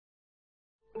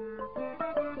ជា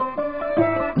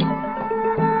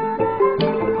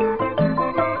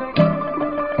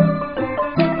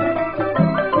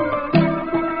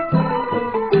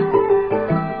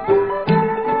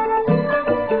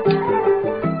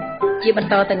បន្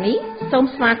តទៅនេះសូម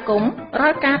ស្វាគមន៍រា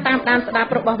ល់ការតាមដានស្ដាប់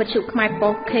របស់វិទ្យុខ្មែរប៉ុ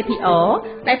ស្តិ៍ KPR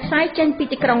ដែលផ្សាយចេញពី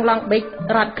ទីក្រុង Long Beach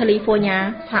រដ្ឋ California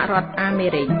សហរដ្ឋអាមេ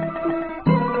រិក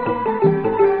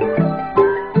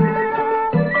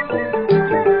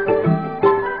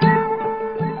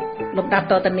លំដាប់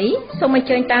តទៅនេះសូមអញ្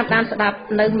ជើញតាមដានស្ដាប់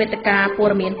នៅមេត្តាព័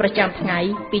ត៌មានប្រចាំថ្ងៃ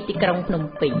ពីទីក្រុងភ្នំ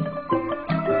ពេញ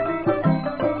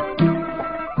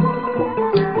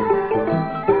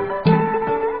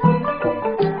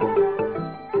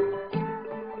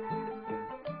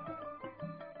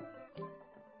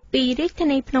ពីរាជធា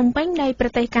នីភ្នំពេញនៃប្រ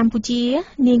ទេសកម្ពុជា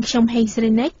នាងខ្ញុំហេងស្រី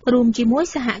និចរួមជាមួយ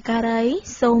សហការី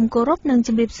សូមគោរពនិងជ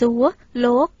ម្រាបសួរ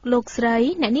លោកស្រី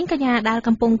អ្នកនាងកញ្ញាដែល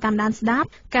កំពុងតាមដានស្ដាប់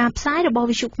ការផ្សាយរបស់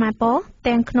វិទ្យុខ្មែរប៉ុស្តិ៍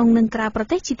ទាំងក្នុងនិងក្រៅប្រ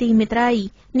ទេសជាទីមេត្រី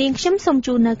នាងខ្ញុំសូម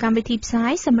ជូននៅកម្មវិធីផ្សា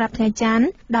យសម្រាប់ថ្ងៃច័ន្ទ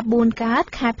14កើត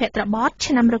ខែភទ្របទ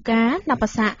ឆ្នាំរកានប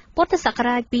ស័កពុទ្ធសក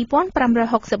រាជ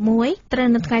2561ត្រូវ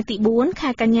នៅថ្ងៃទី4ខែ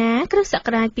កញ្ញាគ្រិស្តសក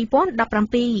រាជ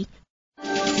2017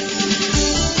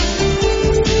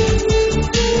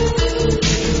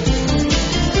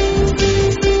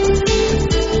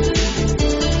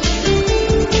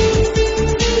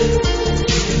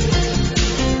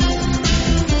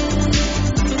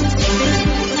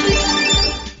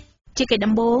ជាកិច្ច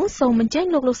ដំបូងសូមអញ្ជើញ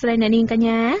លោកស្រីអ្នកនាងកញ្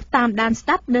ញាតាមដានស្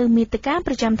ដាប់នៅមាតិកា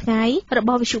ប្រចាំថ្ងៃរប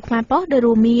ស់វិទ្យុខ្មែរប៉ុស្តិ៍ដែល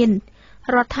រួមមាន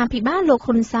រដ្ឋាភិបាលលោក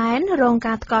ហ៊ុនសែនរង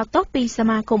ការថ្កោលទោសពីស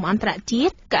មាគមអន្តរជា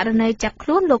តិករណីចាប់ខ្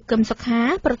លួនលោកកឹមសុខា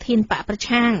ប្រធានបកប្រ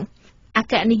ឆាំងអ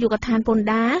គ្គនាយកដ្ឋានពន្ធ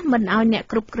ដារមិនអោយអ្នក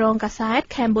គ្រប់គ្រងកាសែត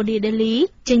Cambodia Daily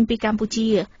ចេញពីកម្ពុជា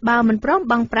បើមិនព្រម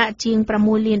បង់ប្រាក់ជាង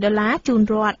$6 លានជូន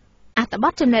រដ្ឋអត្ថប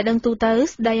ទចំណេះដឹងទូទៅ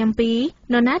ស្ដីអំពី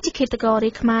នរណាជាឃាតកររា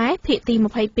ជខ្មែរភាគទី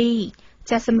22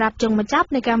ចាសសម្រាប់ចុងបញ្ចប់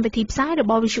នៃកម្មវិធីផ្សាយរ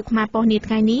បស់វិទ្យុខ្មែរប៉ុស្តិ៍នា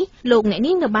ថ្ងៃនេះលោកអ្នក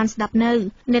នាងនៅបានស្ដាប់នៅ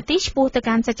នាទីឆ្ពោះទៅ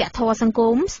កាន់សច្ចធម៌សង្គ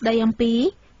មស្ដីអំពី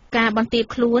ការបន្ទាប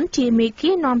ខ្លួនជាមេ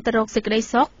ឃានាំទៅរកសេចក្តី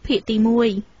សុខភាគទី1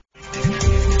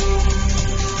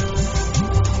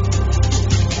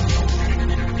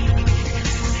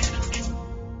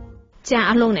ចា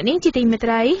អស់លោកអ្នកនាងជាទីមេ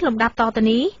ត្រីលំដាប់តទៅ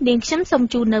នេះនាងខ្ញុំសូម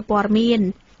ជូននៅព័ត៌មាន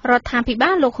រដ្ឋាភិបា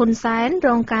លលោកហ៊ុនសែនរ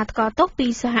ងការថ្កោលទោសពី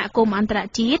សហគមន៍អន្តរ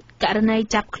ជាតិករណី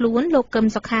ចាប់ខ្លួនលោកកឹម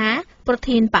សុខាប្រ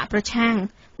ធានបកប្រឆាំង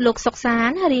លោកសុកសាន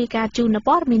រាយការណ៍ជូននៅ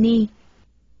ព័ត៌មាននេះ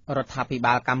រដ្ឋាភិ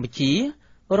បាលកម្ពុជា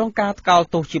រងការថ្កោល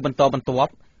ទោសជាបន្តបន្ទា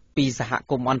ប់ពីសហ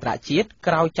គមន៍អន្តរជាតិ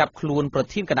ក្រោយចាប់ខ្លួនប្រ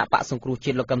ធានគណៈបកសង្គ្រោះ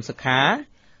ជាតិលោកកឹមសុខា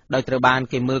ដោយត្រូវបាន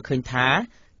គេមើលឃើញថា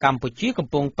កម្ពុជាកំ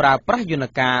ពុងប្រើប្រាស់យន្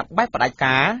តការបែបផ្ដាច់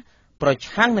ការប្រ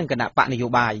ឆាំងនឹងគណៈបកនយោ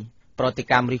បាយប្រតិ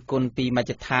កម្មរិះគន់ពីមជ្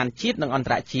ឈដ្ឋានជាតិនិងអន្ត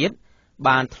រជាតិ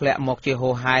បានធ្លាក់មកជាហូ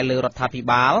រហែលើរដ្ឋាភិ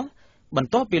បាលបន្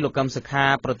ទាប់ពីលោកកឹមសុខា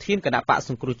ប្រធានគណៈបកស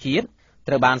ង្គ្រោះជាតិ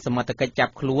ត្រូវបានសមត្ថកិច្ចចា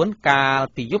ប់ខ្លួនកាល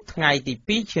ពីយប់ថ្ងៃទី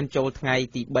2ឈានចូលថ្ងៃ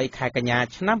ទី3ខែកញ្ញា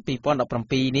ឆ្នាំ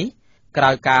2017នេះក្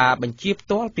រោយការបញ្ជាផ្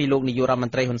ទាល់ពីលោកនាយករដ្ឋម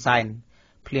ន្ត្រីហ៊ុនសែន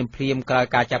ភ្លាមក្រោយ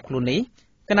ការចាប់ខ្លួននេះ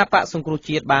គណៈបកសង្គ្រោះ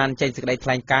ជាតិបានចេញសេចក្តីថ្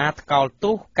លែងការណ៍ថ្កោល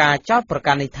ទោសការចោទប្រ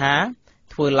កាន់នេះថា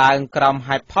ធ្វើឡើងក្រោម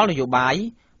ហេតុផលនយោបាយ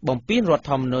បំពេញរដ្ឋ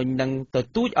ធម្មនុញ្ញនិងទ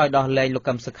ទូចឲ្យដោះលែងលោក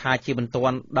កឹមសុខាជាបន្ទា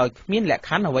ន់ដោយគ្មានលក្ខ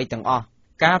ខណ្ឌអ្វីទាំងអស់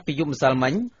កាលពីយប់ម្សិលមិ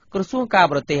ញក្រសួងការ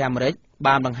បរទេសអាមេរិក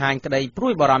បានបង្ហាញក្តីព្រួ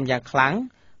យបារម្ភយ៉ាងខ្លាំង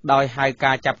ដោយហៅ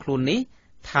ការចាប់ខ្លួននេះ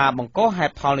ថាបង្កហេ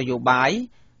តុផលនយោបាយ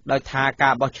ដោយថាកា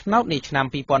របោះឆ្នោតនាឆ្នាំ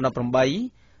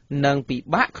2018នឹងពិ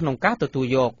បាកក្នុងការទទួល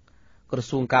យកក្រ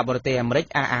សួងការបរទេសអាមេរិក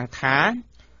អះអាងថា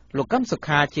លោកកឹមសុ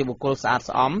ខាជាបុគ្គលស្អាត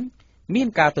ស្អំមាន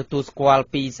ការទទួលស្គាល់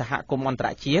ពីសហគមន៍អន្តរ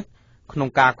ជាតិក្នុង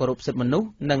ការគោរពសិទ្ធិមនុស្ស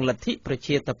និងលទ្ធិប្រ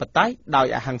ជាធិបតេយ្យដោយ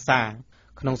អហិង្សា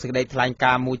ក្នុងសេចក្តីថ្លែង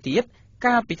ការណ៍មួយទៀត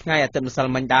កាលពីថ្ងៃអាទិត្យម្សិល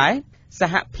មិញដែរស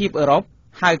ហភាពអឺរ៉ុប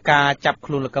ហៅការចាប់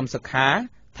ខ្លួនលោកកឹមសុខា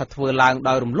ថាធ្វើឡើង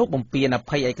ដោយរំលោភបំពានអ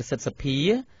ភ័យឯកសិទ្ធិសភា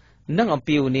និងអំ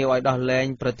ពាវនាវឲ្យដោះលែង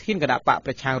ប្រធានគណៈបក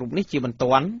ប្រឆាំងរូបនេះជាបន្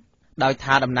ទាន់ដោយ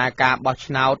ថាដំណើរការបោះ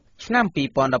ឆ្នោតឆ្នាំ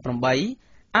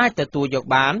2018អាចទទួលយក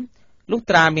បានលុះ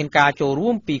ត្រាមានការចូលរួ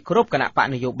មពីគ្រប់គណៈបក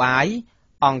នយោបាយ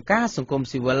អង្គការសង្គម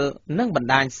ស៊ីវិលនិងបណ្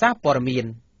ដាញសារព័ត៌មាន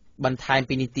បន្ថែម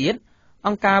ពីនេះទៀតអ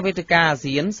ង្គការវេទិកាអា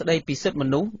ស៊ានស្ដីពីសិទ្ធិម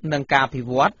នុស្សនិងការអភិ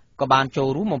វឌ្ឍក៏បានចូល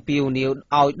រួមអំពាវនាវ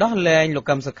ឲ្យដោះលែងលោក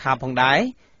កឹមសុខាផងដែរ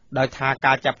ដោយថា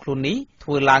ការចាប់ខ្លួននេះធ្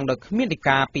វើឡើងដោយគ្មានដី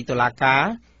កាពីតុលាការ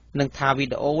និងថាវី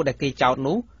ដេអូដែលគេចោទ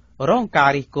នោះរងការ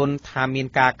រិះគន់ថាមាន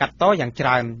ការកាត់តយ៉ាងច្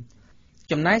រើន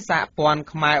ចំណែកសហព័ន្ធ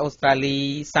ខ្មែរអូស្ត្រាលី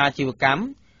សាជីវកម្ម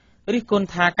រិះគន់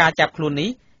ថាការចាប់ខ្លួន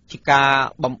នេះជាការ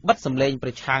បំបិទសម្លេងប្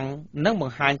រឆាំងនិងប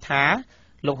ង្ហាញថា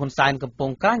លោកហ៊ុនសែនកំពុង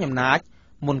ក្រាញអំណាច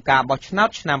មុនការបោះឆ្នោត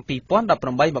ឆ្នាំ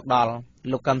2018មកដល់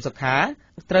លោកកឹមសុខា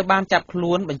ត្រូវបានចាប់ខ្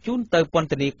លួនបញ្ជូនទៅពន្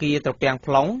ធនាគារត្រពាំង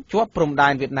plong ជាប់ព្រំដែ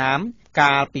នវៀតណាម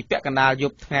កាលពីពាក់កណ្ដាលយ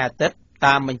ប់ថ្ងៃអាទិត្យ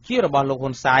តាមបញ្ជារបស់លោក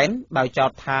ហ៊ុនសែនដោយចោ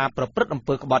ទថាប្រព្រឹត្តអំ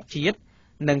ពើក្បត់ជាតិ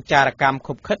និងចារកម្ម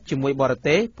ខុបខិតជាមួយបរ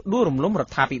ទេសផ្ដួលរំលំរ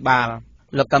ដ្ឋាភិបាល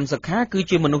លោកកឹមសុខាគឺ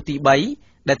ជាមនុស្សទី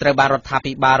3ដែលត្រូវបានរដ្ឋា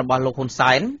ភិបាលរបស់លោកហ៊ុន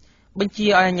សែនបញ្ជា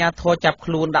ឲ្យអាជ្ញាធរចាប់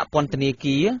ខ្លួនដាក់ពន្ធនា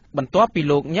គារបន្ទាប់ពី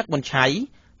លោកញឹកប៊ុនឆៃ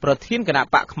ប្រធានគណៈ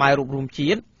បកផ្នែករួបរวมជា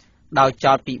តិដោយ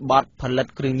ចោទពីបទផលិត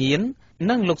គ្រឿងញៀន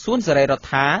និងលោកសួនសេរីរដ្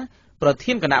ឋាប្រ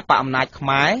ធានគណៈបកអំណាចខ្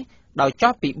មែរដោយចោ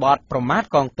ទពីបទប្រមាថ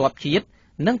កងទ័ពជាតិ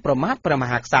និងប្រមាថព្រះម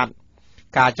ហាក្សត្រ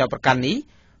ការចោទប្រកាន់នេះ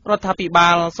រដ្ឋាភិបា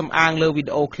លសំអាងលើវី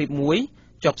ដេអូឃ្លីបមួយ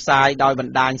ចុះផ្សាយដោយប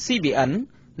ណ្ដាញ CBN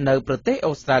នៅប្រទេស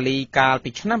អូស្ត្រាលីកាលពី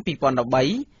ឆ្នាំ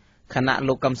2013ខណៈ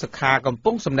លោកកឹមសុខាកំ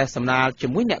ពុងសម្ដែងសម្ដាលជា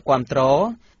មួយអ្នកគាំទ្រ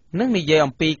និងនិយាយ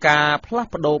អំពីការផ្លាស់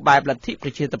ប្ដូរបែបលទ្ធិប្រ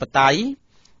ជាធិបតេយ្យ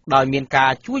ដោយមានកា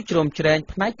រជួយជ្រោមជ្រែង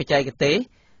ផ្នែកបច្ចេកទេស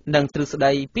និងទ្រឹស្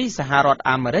ដីពីសហរដ្ឋ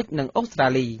អាមេរិកនិងអូស្ត្រា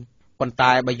លីប៉ុន្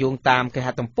តែបើយោងតាមគេហ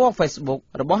ទំព័រ Facebook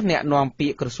របស់អ្នកនាំពា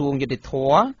ក្យក្រសួងយុតិធ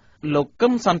ម៌លោកកឹ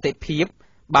មសន្តិភាព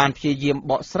បានព្យាយាម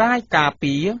បកស្រាយការ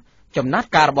ពីចំណាត់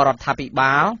ការរបស់រដ្ឋាភិ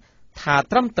បាលថា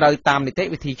ត្រឹមត្រូវតាមនីតិ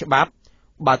វិធីច្បាប់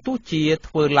បើទោះជា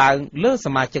ធ្វើឡើងលើស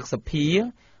មាជិកសភា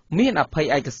មានអភ័យ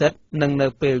ឯកសិទ្ធិនិងនៅ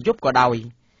ពេលយប់ក៏ដោយ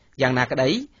យ៉ាងណាក្តី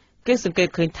គេសង្កេត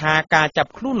ឃើញថាការចា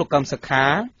ប់ខ្លួនលោកកឹមសុខា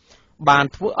បាន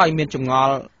ធ្វើឲ្យមានចម្ង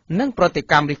ល់និងប្រតិ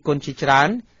កម្មរិះគន់ជាច្រើន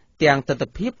ទាំងទស្សនវិ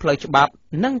ជ្ជាផ្លូវច្បាប់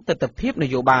និងទស្សនវិជ្ជាន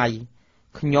យោបាយ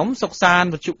ខ្ញុំសុកសាន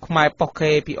វិទ្យុខ្មែរប៉ុស្តិ៍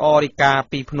KPR រាយការណ៍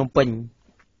ពីភ្នំពេញ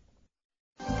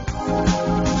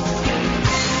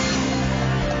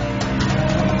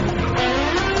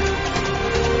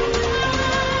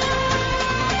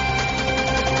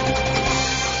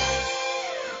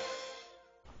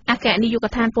អគ្គនាយក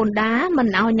ដ្ឋានពន្ធដារមិន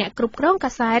អោយអ្នកគ្រប់គ្រង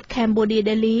កាសែត Cambodia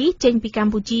Daily ចេញពីក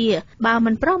ម្ពុជាបើ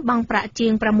មិនព្រមបង់ប្រាក់ជា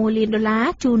ង$6 លាន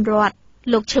ជូនរដ្ឋ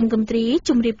លោកឈឹមគឹមទ្រី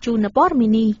ជំរាបជូននៅព័ត៌មា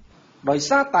ននេះដោយ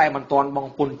សារតែមិនទាន់ប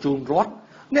ង់ពន្ធជូនរដ្ឋ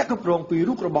អ្នកគ្រប់គ្រងពី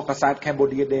រូបរបស់កាសែត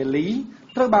Cambodia Daily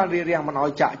ត្រូវបានរារាំងមិនអោ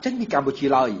យចាក់ចេញពីកម្ពុជា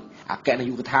ឡើយអគ្គនា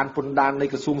យកដ្ឋានពន្ធដារនៃ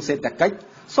ក្រសួងសេដ្ឋកិច្ច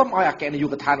សូមឲ្យអគ្គនាយ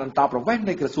កដ្ឋានអន្តរប្រវេសន៍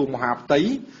នៃក្រសួងមហាផ្ទៃ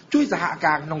ជួយសហ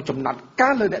ការក្នុងចំណាត់កា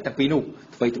រលើអ្នកទាំងពីរនោះ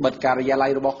អ្វីត្បិតការិយាល័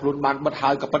យរបស់ខ្លួនបានបិទហើ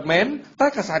យក៏ពិតមែនតែ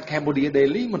កាសែត Cambodia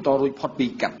Daily មិនទាន់រួចផុតពី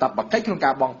កាតព្វកិច្ចក្នុង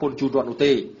ការបង់ពន្ធជូនរដ្ឋនោះ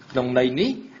ទេក្នុងន័យ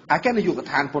នេះអគ្គនាយក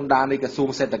ដ្ឋានពន្ធដារនៃក្រសួង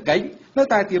សេដ្ឋកិច្ចនៅ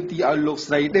តែទាមទារឲ្យលោក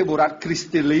ស្រី Deborah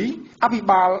Christely អភិ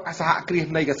បាលសហគ្រាស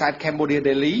នៃកាសែត Cambodia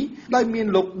Daily ដោយមាន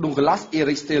លោក Douglas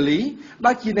Eric-Stely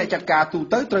ដែលជាអ្នកចាត់ការទូ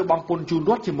ទៅត្រូវបង់ពន្ធជូន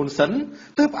រដ្ឋជាមុនសិន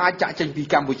ទើបអាចចាក់ចេញពី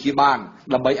កម្ពុជាបាន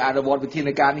ដើម្បីអនុវត្តវិធាន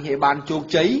ការនេះឲ្យបានជោគ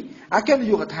ជ័យអគ្គនា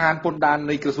យកដ្ឋានពន្ធដារ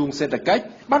នៃក្រសួងសេដ្ឋកិច្ច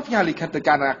បានផ្ញើលិខិតទៅ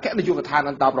កាន់អគ្គនាយកដ្ឋាន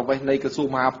អន្តរប្រវេសន៍នៃក្រសួង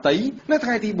មហាផ្ទៃនៅថ្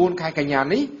ងៃទី4ខែកញ្ញា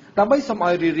នេះដើម្បីសូម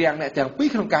ឲ្យរារាំងអ្នកទាំងពីរ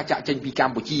ក្នុងការចាក់ចេញពីក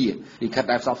ម្ពុជាលិខិត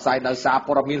ដែលផ្សព្វផ្សាយដោយសារ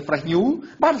ព័ត៌មាន Fresh News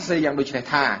បានសរសេរយ៉ាងដូចនេះ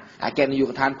ថាអគ្គនាយ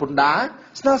កដ្ឋានពន្ធដារ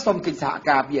ស្នើសុំកិច្ចសហ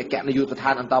ការពីអគ្គនាយកដ្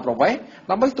ឋានអន្តរប្រវេសន៍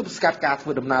ដើម្បីទប់ស្កាត់ការធ្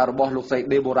វើដំណើររបស់លោកស្រី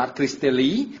Deborah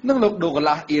Christely និងលោក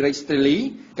Douglas Eric-Stely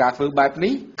ការធ្វើបែប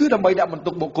នេះគឺដើម្បីដាក់បន្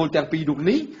ទុកបុគ្គលទាំងពីររូប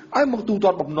នេះឲ្យមកទូទា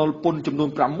ត់បំណុលពន្ធចំនួន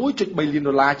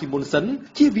$6.3 លានជាមុនសិន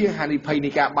ជៀសវាងហានិភ័យនៃ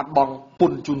ការបាត់បង់ព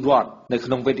ន្ធជូនរដ្ឋនៅក្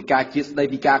នុងវេទិកាជាតិស្តី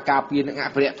ពីការការពារនិងអ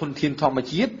ភិរក្សធនធានធម្ម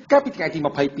ជាតិកាលពីថ្ងៃទី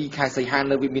22ខែសីហា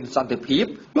នៅវិមានសន្តិភាព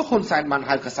លោកហ៊ុនសែនបាន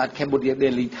ហៅកាសែត Cambodia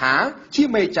Daily ថាជា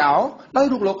មេចោរដោយ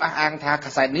រូបលោកអះអាងថា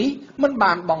កាសែតនេះមិន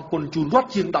បានបង់ពន្ធជូនរដ្ឋ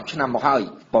ជាង10ឆ្នាំមកហើយ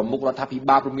ប្រមុខរដ្ឋាភិ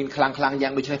បាលព្រមានខ្លាំងៗយ៉ា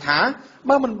ងដូចនេះថា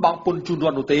បើមិនបង់ពន្ធជូនរ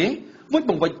ដ្ឋនោះទេវិច្ច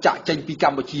បង្វិចចាក់ចេញពីក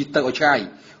ម្ពុជាទៅឲ្យឆ្ងាយ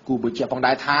គូបញ្ជាក់ផង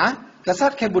ដែរថាកាសែ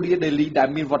ត Cambodia Daily ដែល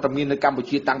មានវត្តមាននៅកម្ពុ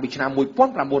ជាតាំងពីឆ្នាំ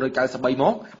1993ម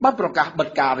កបានប្រកាសបិទ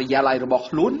ការិយាល័យរបស់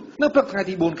ខ្លួននៅព្រឹកថ្ងៃ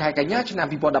ទី4ខែកញ្ញាឆ្នាំ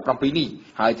2017នេះ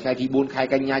ហើយថ្ងៃទី4ខែ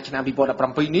កញ្ញាឆ្នាំ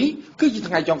2017នេះគឺជា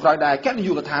ថ្ងៃចុងក្រោយដែលអគ្គនាយ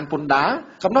កដ្ឋានពន្ធដារ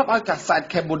កំណត់ឲ្យកាសែត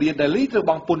Cambodia Daily ត្រូវ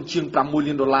បង់ពន្ធជាង$6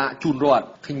 លានជូនរដ្ឋ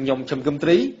ខ្ញុំឈឹមគឹមទ្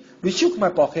រីវិទ្យុខ្មែ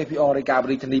រប៉ុស្តិ៍ KPR រាយការណ៍ពី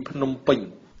រាជធានីភ្នំពេញ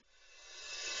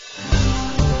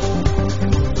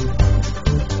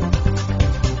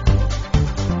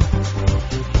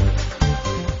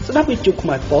ស្ដាប់វិទ្យុខ្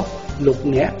មែរប៉ុស្តិ៍លោក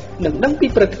អ្នកនឹងដឹងពី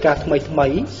ព្រឹត្តិការណ៍ថ្មីៗ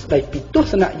ស្ដីពីទស្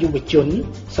សនៈយុវជន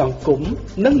សង្គម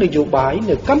និងនយោបាយ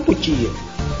នៅកម្ពុជា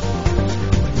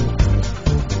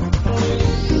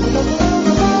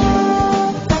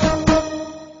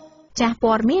ចាស់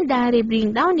ព័ត៌មានដែលរៀបរៀង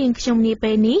ដោយនាងខ្ញុំនា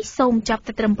ពេលនេះសូមចាប់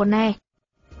តែត្រឹមប៉ុណ្ណេះ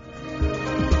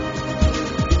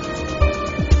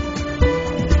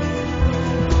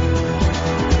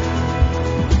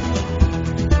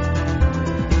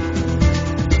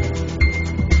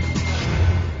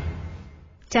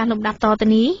ចាស់លំដាប់តទៅ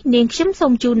នេះនាងខ្ញុំសូ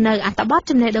មជូននៅអត្ថបទ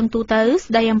ចំណេះដឹងទូទៅ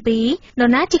ស្ដីអំពីនរ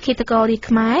ណាជាឃាតកររាជ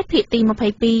ខ្មែរភាគទី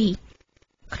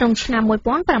22 ក្នុងឆ្នាំ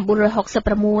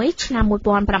1966ឆ្នាំ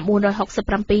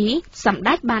1967សម្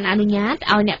ដេចបានអនុញ្ញាត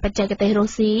ឲ្យអ្នកបច្ចេកទេសរុ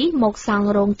ស្ស៊ីមកសង់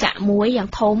រោងចក្រមួយយ៉ាង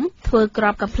ធំធ្វើក្រ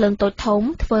បកាំភ្លើងតូចធំ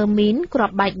ធ្វើមីនគ្រា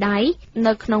ប់បែកដៃ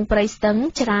នៅក្នុងព្រៃស្ទឹង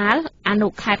ច្រាលអនុ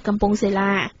ខេត្តកំពង់សី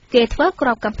ឡាគេធ្វើក្រ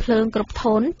បកាំភ្លើងគ្រប់ធ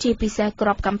នជាពិសេសក្រ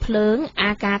បកាំភ្លើង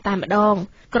អាការតែម្ដង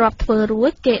ក្របធ្វើរួ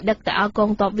ចគេដឹកទៅឲ្យកង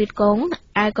ទ័ពវៀតកុង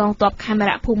ឯកងទ័ពខេម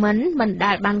រភូមិន្ទមិន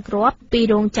ដែលបានគ្រាប់ពី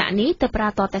រោងចក្រនេះទៅប្រើ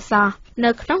តតែសោះ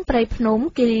នៅក្នុងព្រៃភ្នំ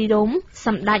គិរីរម្យស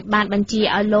ម្ដេចបានបញ្ជា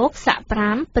ឲ្យលោកសាក់ប្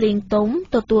រាំព្រៀងទុំ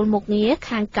ទទួលមុខងារ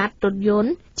ខាងកាត់រថយន្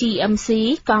ត GMC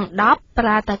កង់10ប្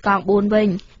រើតែកង់4វិញ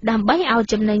ដើម្បីឲ្យ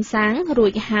ចំណេញសាំងរួ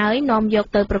ចហើយនាំយក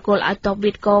ទៅប្រគល់ឲ្យទ័ព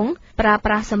វៀតកុងប្រើ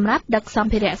ប្រាស់សម្រាប់ដឹកស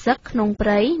ម្ភារៈសឹកក្នុងព្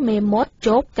រៃមេមត់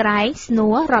ជោកក្រែងស្នួ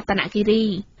ររតនគិរី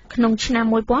ក្នុងឆ្នាំ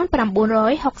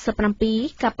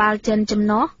1967កប៉ាល់ចិនចំ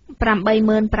ណុះ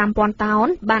 85,000 តោន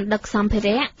បានដឹកសម្ភា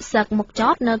រៈសឹកមកច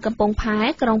តនៅកំពង់ផែ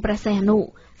ក្រុងព្រះសីហនុ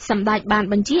សម្ដេចបាន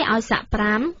បញ្ជាឲ្យសាក់ប្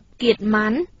រាំគៀតម៉ា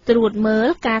ន់ត្រួតមើល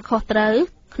ការខុសត្រូវ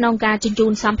ក្នុងការជញ្ជូ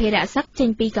នសម្ភារៈសឹកចេញ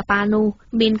ពីកប៉ាល់នោះ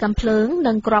មានកាំភ្លើង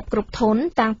និងគ្រាប់គ្រប់ធន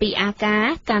តាំងពីអាការ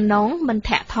កាណុងមិន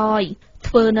ធាក់ថយ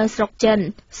ធ្វើនៅស្រុកចិន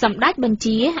សម្ដេចបញ្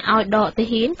ជាឲ្យដកទា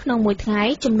ហានក្នុងមួយថ្ងៃ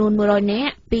ចំនួន100នា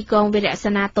ក់ពីកងវីរៈ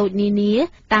សេនាតូចនានា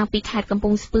តាំងពីខេត្តកំព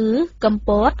ង់ស្ពឺកំព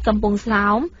តកំពង់ស្លោ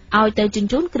មឲ្យទៅជញ្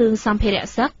ជូនគ្រឿងសម្ភារៈ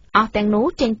សឹកអស់ទាំងនោះ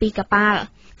ចេញពីកប៉ាល់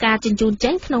ការជញ្ជូន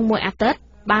ចេញក្នុងមួយអាទិត្យ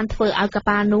បានធ្វើឲ្យក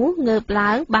ប៉ាល់នោះងើប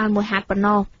ឡើងបានមួយហាត់ប៉ុណ្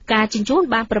ណោះការជញ្ជូន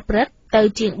បានប្រព្រឹត្តទៅ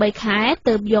ជាង3ខែ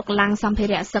ទើបយកឡាំងសម្ភា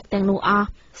រៈសឹកទាំងនោះអស់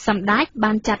សម្ដេច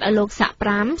បានចាត់ឲ្យលោកសាក់ប្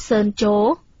រាំសឿនជោ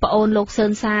ប្អូនលោកសឿ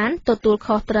នសានទទួល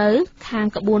ខុសត្រូវខាង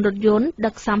ក្បួនរថយន្ត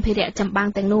ដឹកសម្ភារៈចម្បាំង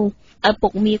ទាំងនោះឪពុ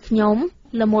កមាខ្ញុំ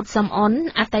លមុតសំអន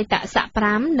អតីតសាក់ប្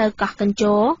រាំនៅកោះកញ្ជ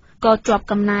រក៏ជាប់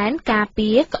កំណែនការពា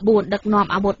រក្បួនដឹកនាំ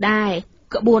អាវុធដែរ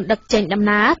ក្បួនដឹកចេញដំ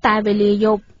ណើរតែវេលាយ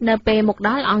ប់នៅពេលមកដ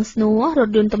ល់អង្គស្នួររថ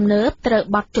យន្តទំនើបត្រូវ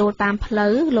បត់ចូលតាមផ្លូ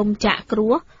វលំចាក់គ្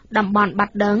រោះតំបន់បា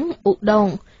ត់ដឹងឧដុង្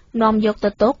គនាំយកទៅ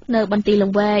ទុកនៅបន្ទាយល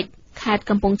ង្វែកខេត្ត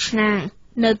កំពង់ឆ្នាំង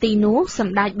នៅទីនោះស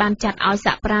ម្ដេចបានចាត់ឲ្យ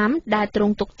សាក់ប្រាំដែលទ្រ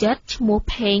ង់ទុកចិត្តឈ្មោះ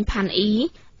ផេងផាន់អ៊ី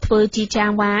ធ្វើជាចា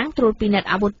ងវាងត្រួតពិនិត្យ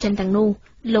អាវុធចិនទាំងនោះ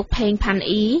លោកផេងផាន់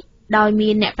អ៊ីដោយមា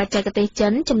នអ្នកបច្ចេកទេសចិ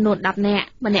នចំនួន10នាក់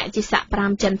ម្នាក់ជាសាក់ប្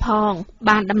រាំចិនផង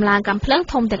បានដំឡើងកាំភ្លើង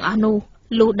ធំទាំងអស់នោះ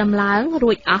លុះដំឡើង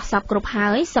រួចអស់សពគ្រប់ហើ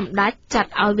យសម្ដេចចា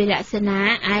ត់ឲ្យវីរៈសេនា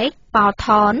ឯកប៉ោថ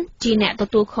នជាអ្នកទ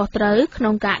ទួលខុសត្រូវក្នុ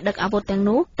ងការដឹកអាវុធទាំង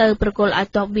នោះទៅប្រគល់ឲ្យ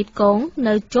ទ័ពវៀតកុង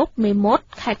នៅជប់មេមត់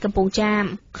ខេត្តកំពង់ចាម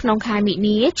ក្នុងខែមិនិ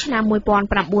នាឆ្នាំ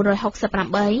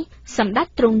1968សម្ដេច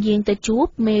ទ្រង់យាងទៅជួប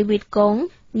មេវៀតកុង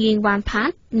ងៀងវ៉ានផា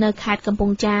ត់នៅខេត្តកំព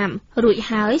ង់ចាមរួច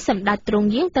ហើយសម្ដេចទ្រង់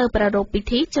យាងទៅប្រារព្ធពិ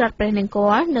ធីច្រត់ព្រះនង្គ័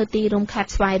លនៅទីរួមខេត្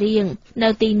តស្វាយរៀងនៅ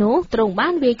ទីនោះទ្រង់បា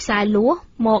នវាយខ្សែលួស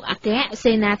មកអគ្គ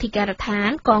សេនាធិការដ្ឋាន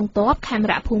កងទ័ពខេម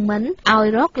រភូមិន្ទឲ្យ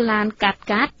រកឡានកា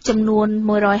ត់ចំនួន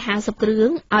150គ្រឿង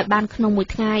ឲ្យបានក្នុងមួយ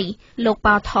ថ្ងៃលោក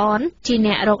ប៉ោថនជា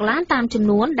អ្នករកឡានតាមចំ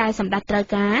នួនដែលសម្ដេចត្រូវ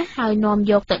ការហើយនាំ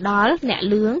យកទៅដល់អ្នក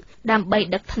លឿងដើម្បី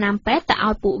ដឹកថ្នាំពេទ្យទៅ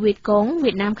ឲ្យពួកវៀតកុង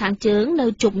វៀតណាមខាងជើងនៅ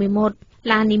ជប់មេមត់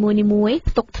ឡាននីមួយៗ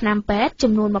ផ្ទុកថ្នាំពេទ្យ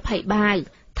ចំនួន20បាវ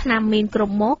ថ្នាំមានគ្រ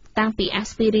ប់មុខតាំងពីអា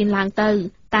ស្ពីរីនឡើងទៅ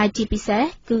តែជាពិសេស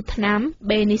គឺថ្នាំ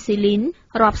បេនីស៊ីលីន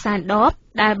រាប់សែនដប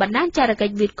ដែលបណ្ដាញចារកិ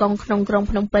ច្ចវៀតកុងក្នុងក្រុង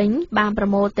ភ្នំពេញបានប្រ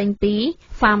មូលទិញពី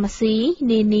ហ្វាម៉ាស៊ី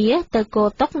នានាទៅគរ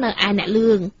តុកនៅឯអ្នក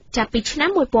លឿងចាប់ពីឆ្នាំ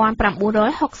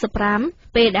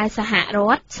1965ពេលដែលសហរ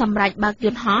ដ្ឋសម្រេចបើកយ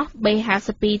ន្តហោះ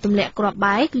B-52 ទម្លាក់គ្រាប់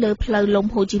បែកលើផ្លូវលំ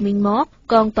ហូជីមីញមក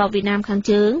កងទ័ពវៀតណាមខាង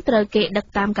ជើងត្រូវគេដឹក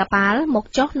តាមកប៉ាល់មក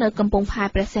ចុះនៅកំពង់ផែ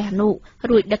ព្រះសីហនុ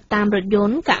រួចដឹកតាមរថយ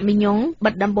ន្តកាមីយ៉ុង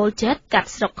បិទដំបូលចិត្តកាត់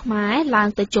ស្រុកខ្មែរឡើង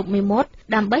ទៅជប់មេមត់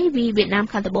ដើម្បីវាយវៀតណាម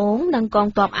ខាងត្បូងនិងកង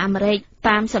ទ័ពអាមេរិក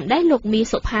តាមសម្ដីលោកមី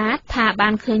សុផាតថាបា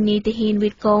នឃើញនាយទាហានវៀ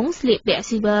តកុងស្លៀកពាក់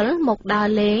ស៊ីវិលមកដើរ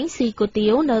លេងស៊ីគុយទា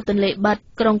វនៅទន្លេបិទ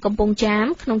ក្រុងកំពង់ចាម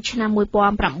ក្នុងឆ្នាំ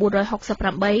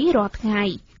1968រាល់ថ្ងៃ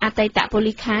អតីតប៉ូ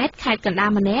លីសខេត្តកណ្ដា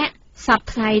លម្នាក់សប្តាហ៍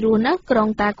ថ្ងៃរស់នៅក្រុង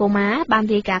តាកូម៉ាបាន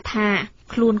រាយការណ៍ថា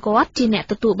ខ្លួនគាត់ជាអ្នក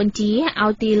ទទួលបញ្ជាឲ្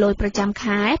យទារលុយប្រចាំ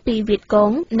ខែពីវៀតកុ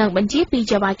ងនិងបញ្ជាពី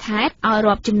ចៅហ្វាយខេត្តឲ្យ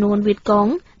រាប់ចំនួនវៀតកុង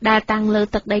ដែលតាំងលើ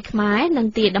ទឹកដីខ្មែរនិង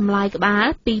ទារតម្លៃក្បាល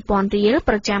 2,000 រៀល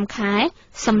ប្រចាំខែ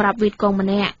សម្រាប់វៀតកុងម្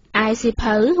នាក់ឯសៀវ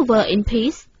ភៅ War in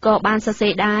Peace ក៏បានសរសេ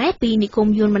រដែរពីនិគម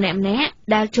យន្តម្នាក់ៗ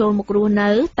ដែលចូលមករស់នៅ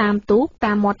តាមទូក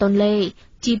តាមមាត់ទន្លេ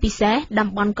ជាពិសេសតំ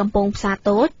បន់កំពង់ផ្សារ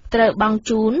តូចត្រូវបង់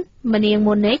ជូនម្នាង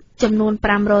ម៉ូនិកចំនួន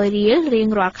500រៀលរៀង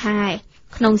រាល់ខែ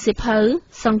ក្នុងសៀវភៅ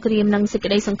សង្គ្រាមនិងសេច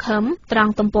ក្តីសង្ឃឹមត្រ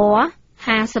ង់ទំព័រ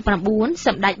59ស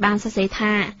ម្ដេចបានសរសេរ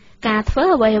ថាការធ្វើ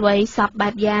អ្វីៗសពបែ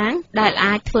បយ៉ាងដែល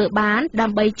អាចធ្វើបានដើ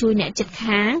ម្បីជួយអ្នកជិត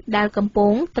ខាងដែលកំពុ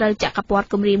ងត្រូវចក្រពត្តិ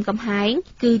គំរាមកំហែង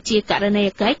គឺជាករណីយ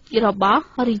កិច្ចរបស់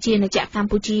រាជាណាចក្រកម្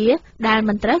ពុជាដែល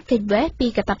មិនត្រូវគេចវេសពី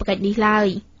កាតព្វកិច្ចនេះឡើយ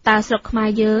តើស្រុកខ្មែរ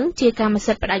យើងជាកម្ម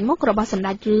សិទ្ធិផ្ដាច់មុខរបស់សម្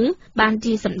ដេចឬបាន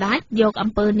ជាសម្ដេចយកអំ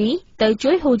ពើនេះទៅ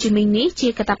ជួយហ៊ូជីមីងនេះជា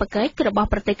កាតព្វកិច្ចរបស់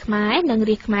ប្រទេសខ្មែរនិង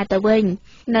រាជខ្មែរទៅវិញ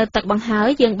នៅទឹកបង្ហើយ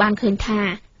យើងបានឃើញថា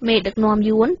មេដឹកនាំ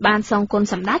យួនបានសងគុណ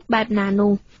សម្ដេចបែបណា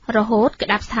នោះរហូតក្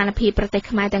តាប់ស្ថានភាពប្រទេស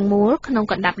ខ្មែរទាំងមូលក្នុង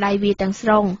កណ្ដាប់ដៃវាទាំងស្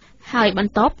រុងហើយប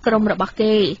ន្ទាប់ក្រុមរបស់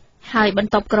គេឲ្យ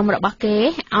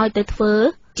ទៅធ្វើ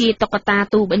ជាតុក្កតា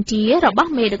ទូបញ្ជារប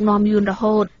ស់មេដឹកនាំយួនរ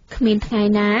ហូតគ្មានថ្ងៃ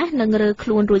ណានឹងរើខ្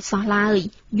លួនរួចសោះឡើយ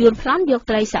យួនប្លន់យក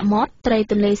ត្រីសមុទ្រត្រី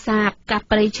ទន្លេសាបកាប់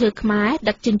ព្រៃឈើខ្មែរ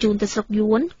ដឹកជញ្ជូនទៅស្រុក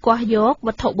យួនគាស់យកវ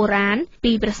ត្ថុបុរាណ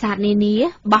ពីប្រាសាទនានា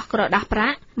បោះក្រដាសប្រា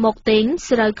ក់មកទិញ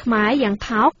ស្រូវខ្មែរយ៉ាង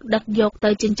ថោកដឹកយកទៅ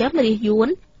ចិញ្ចឹមរាជយួន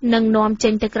និងនាំចេ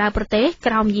ញទៅក្រៅប្រទេស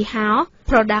ក្រោមយីហោ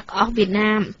Product of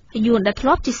Vietnam យួនដែលធ្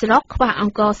លាប់ជាស្រុកខ្វះអ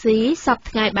ង្គរស៊ីសព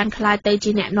ថ្ងៃបានក្លាយទៅ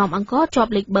ជាអ្នកនាំអង្គរជា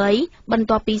ប់លេខ3បន្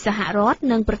ទាប់ពីសហរដ្ឋ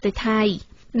និងប្រទេសថៃ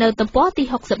នៅទំព័រទី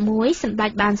61សម្ដេច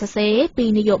បានសរសេរពី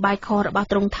នយោបាយខរបស់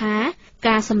ទ្រង់ថា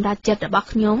ការសម្រេចចិត្តរបស់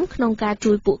ខ្ញុំក្នុងការ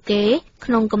ជួយពួកគេ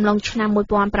ក្នុងកំឡុងឆ្នាំ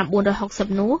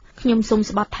1960នោះខ្ញុំសូម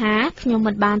ស្បត់ថាខ្ញុំ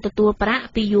មិនបានទទួលប្រាក់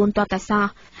ពីយួនទាល់តែសោះ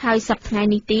ហើយសប្តាហ៍ថ្ងៃ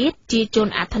នេះទៀតជាជន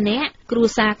អធនៈគ្រួ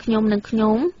សារខ្ញុំនិងខ្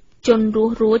ញុំជនរ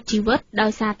ស់រួចជីវិតដោ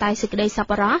យសារតែសេចក្តីសប្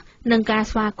បុរសនិងការ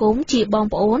ស្វាគមន៍ជាបង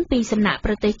ប្អូនពីសំណាក់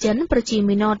ប្រទេសចិនប្រជា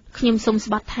មានិតខ្ញុំសូម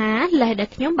ស្បត់ថាលេសដែល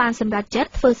ខ្ញុំបានសម្រេចចិត្ត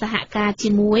ធ្វើសហការជា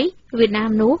មួយវៀតណា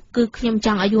មនោះគឺខ្ញុំច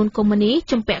ង់ឲ្យយួនកុម្មុយនី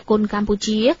ជំពាក់គុណកម្ពុ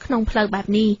ជាក្នុងផ្លូវបែប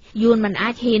នេះយួនមិនអា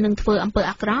ចហ៊ាននឹងធ្វើអំពើ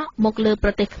អាក្រក់មកលើប្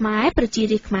រទេសខ្មែរប្រជា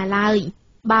រាស្ត្រខ្មែរឡើយ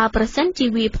បើប្រសិនជា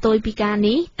វាផ្ទុយពីការ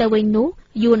នេះទៅវិញនោះ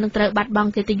យួននឹងត្រូវបាត់ប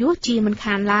ង់កិត្តិយសជាមិន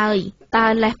ខានឡើយតើ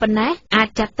លេសប៉ុណ្ណេះអាច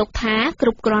ចាត់ទុកថាគ្រ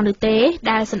ប់គ្រាន់ឬទេ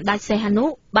ដែលសម្ដេចសីហនុ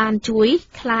បានជួយ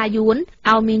ខ្លាយួន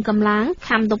ឲ្យមានកម្លាំង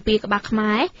ខំទំពាក្បាលខ្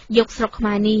មែរយកស្រុកខ្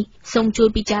មែរនេះសូមជួយ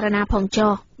ពិចារណាផង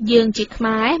ចុះយើងជាខ្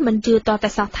មែរមិនជឿតតែ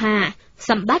សោះថា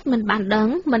សម្ដេចមិនបានដឹង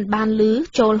មិនបានឮ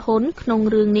ចូលហ៊ុនក្នុង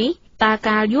រឿងនេះតើ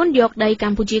កាលយួនយកដីក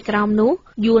ម្ពុជាក្រោមនោះ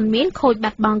យួនមានខូច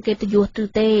បាត់បង់កិត្តិយសឬ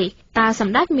ទេតើស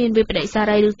ម្ដេចមានវិប្បដិសា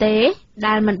រីឬទេ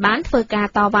ដែលមិនបានធ្វើការ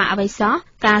តវ៉ាអ្វីសោះ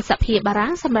ការសភាបារាំ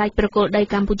ងសម្រេចប្រគល់ដី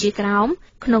កម្ពុជាក្រោម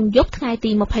ក្នុងយប់ថ្ងៃ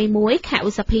ទី21ខែឧ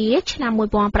សភាឆ្នាំ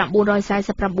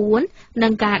1949និ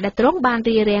ងការដែលទ្រង់បាន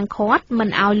រារាំងឃាត់មិន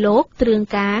ឲ្យលោកទ្រឿង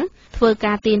កាងធ្វើ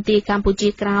ការទាមទារកម្ពុជា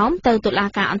ក្រោមទៅតុលា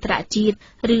ការអន្តរជាតិ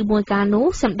ឬមួយកាលនោះ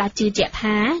សម្ដេចជឿជាក់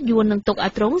ថាយួននឹងទុកឲ្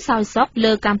យទ្រង់សោយសុខ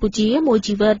លើកម្ពុជាមួយ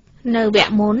ជីវិតនៅវគ្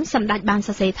គមុនសម្ដេចបានស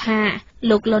រសេរថា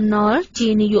លោកលន់ណុលជា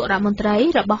នាយករដ្ឋមន្ត្រី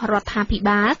របស់រដ្ឋាភិ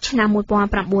បាលឆ្នាំ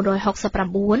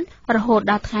1969រហូត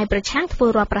ដល់ថ្ងៃប្រឆាំងធ្វើ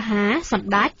រដ្ឋប្រហារសម្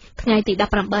ដេចថ្ងៃទី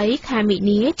18ខែមិនិ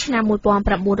នាឆ្នាំ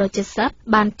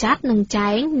1970បានចាត់និងចែ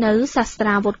ងនៅសាស្ត្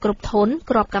រាវុធគ្រប់ធន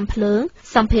គ្រាប់កាំភ្លើង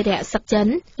សម្ភារៈសឹកចិន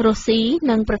រុស្ស៊ី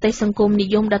និងប្រទេសសង្គមនិ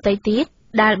យមដទៃទៀត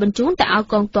ដែលបញ្ជូនទៅឲ្យ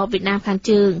កងទ័ពវៀតណាមខាង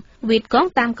ជើងវាយកង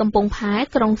តាមកំពង់ផែ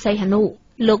ក្រុងសីហនុ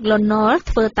លោកលន់ណុល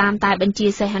ធ្វើតាមតែបញ្ជា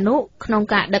សីហនុក្នុង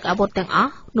ការដឹកអាវុធទាំងអ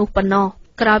ស់នោះប៉ុណ្ណោះ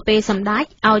ក្រោយពេលសម្ដេច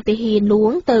ឲ្យទាហានលួ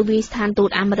ងទៅវាយស្ថានទូត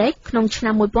អាមេរិកក្នុងឆ្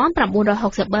នាំ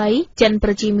1963ចិនប្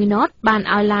រជាមានិតបាន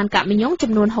ឲ្យឡានកាមីយ៉ុង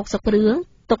ចំនួន60គ្រឿង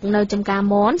ទុកនៅចំការ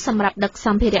មនសម្រាប់ដឹកស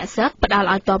ម្ភារៈសឹកផ្ដាល់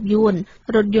ឲ្យទ័ពយួន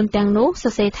រថយន្តទាំងនោះស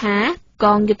រសេរថាក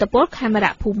ងយុទ្ធពលខេម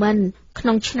រៈភូមិន្ទក្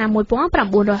នុងឆ្នាំ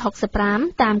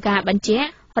1965តាមការបញ្ជាក់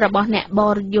របស់អ្នកប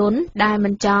រយន្តដែលមិ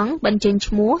នចង់បញ្ចេញ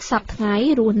ឈ្មោះសប្តាហ៍ថ្ងៃ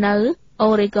រស់នៅអូ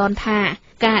រេហ្គនថា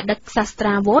ការដឹកសាស្ត្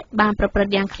រាវុធបានប្រព្រឹត្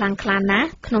តយ៉ាងខ្លាំងក្លាណាស់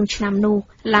ក្នុងឆ្នាំនោះ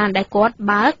ឡានដែលគាត់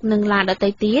បើកនិងឡានដទៃ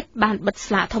ទៀតបានបិទ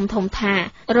ស្លាកធំៗថា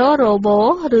រ៉ូវូ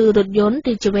ឬរថយន្ត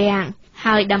រាជវាំង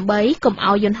ហើយដើម្បីកុំ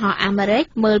ឲ្យយន្តហោះអាមេរិក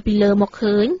មើលពីលើមក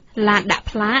ឃើញឡានដាក់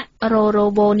ផ្លាករ៉ូ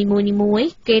វូនីមួយៗ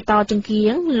គេតចង្គៀ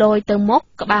ងលយទៅមុខ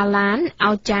ក្បាលឡាន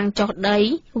ឲ្យចាំងចុះដី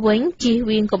វិញជៀស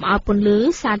វាងកុំឲ្យពន្លឺ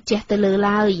សាចជះទៅលើ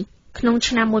ឡើយក្នុង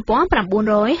ឆ្នាំ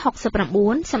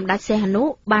1969សម្ដេចសីហនុ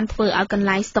បានធ្វើឲ្យកន្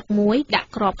លែងស្តុកមួយដាក់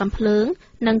គ្រាប់កាំភ្លើង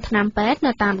និងថ្នាំពេទ្យ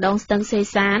នៅតាមដងស្ទឹងសេ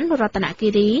សានរតនគិ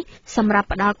រីសម្រាប់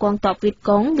ផ្ដល់កងទ័ពវៀត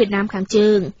កុងវៀតណាមខាងជើ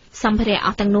ងសម្ភារៈអ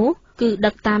ស់ទាំងនោះគឺ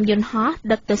ដឹកតាមយន្តហោះ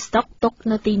ដឹកទៅស្តុកទុក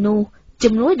នៅទីនោះ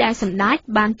ជំនួយដែលសម្ដេច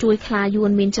បានជួយខ្លាយួ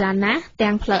នមានច្រើនណាស់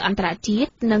ទាំងផ្លូវអន្តរជាតិ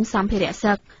និងសម្ភារៈ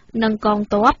សឹកនិងកង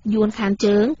ទ័ពយួនខាង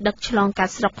ជើងដឹកឆ្លងកា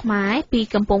ត់ស្រុកខ្មែរពី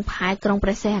កំពង់ផែក្រុងព្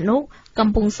រះសីហនុកំ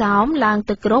ពង់សោមឡើង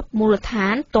ទៅគ្រប់មូលដ្ឋា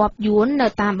នទ័ពយួននៅ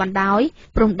តាមបណ្ដោយ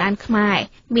ព្រំដែនខ្មែរ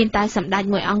មានតែសម្ដេច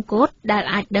មួយអង្គគត់ដែល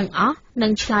អាចដឹងអស់និ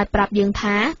ងឆ្លើយប្រាប់យើង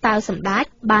ថាតើសម្ដេច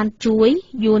បានជួយ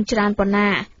យួនច្រើនប៉ុណ្ណា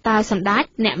តើសម្ដេច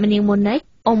អ្នកមនាងមុនិច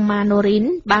អ៊ុំម៉ាណូរីន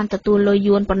បានទទួលលុយ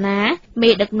យួនប៉ុណ្ណាមេ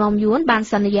ដឹកនាំយួនបាន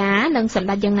សន្យានឹងសម្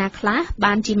ដេចយ៉ាងណាខ្លះ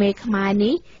បានជាមេខ្មែរ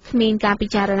នេះគ្មានការពិ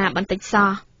ចារណាបន្តិច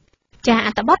សោះចាអ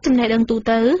ត្ថបទចំណេះដឹងទូ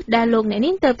ទៅដែលលោកអ្នក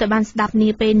នាងទើបតែបានស្ដាប់នា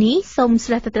ពេលនេះសូមស្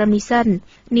លេះទៅត្រឹមនេះសិន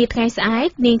នាថ្ងៃស្អែក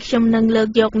នាងខ្ញុំនឹងលើក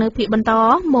យកនៅភាគបន្ត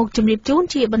មកជម្រាបជូន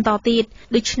ជាបន្តទៀត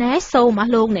ដូច្នេះសូមអ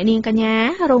ស់លោកអ្នកនាងកញ្ញា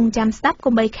រងចាំស្ដាប់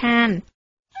កុំបីខាន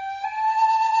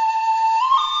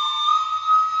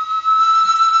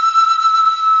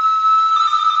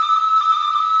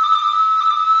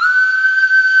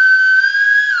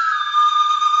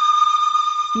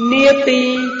ទី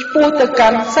ឆ្ពោះទៅកា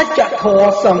ន់សច្ចធ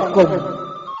ម៌សង្គម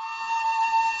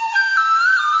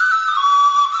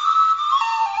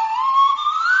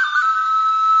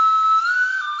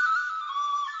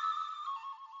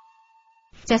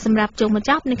ចាសម្រាប់ជុំបញ្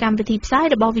ចប់នៃកម្មវិធីផ្សាយ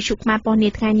របស់វិទ្យុខ្មែរប៉ុស្តិ៍នា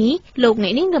ថ្ងៃនេះលោកអ្ន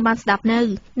កនាងនឹងបានស្ដាប់នៅ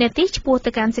នេតិឆ្ពោះ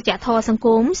ទៅកាន់សច្ចធម៌សង្គ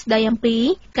មស្ដីអំពី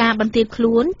ការបន្ទាបខ្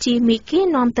លួនជាមេគា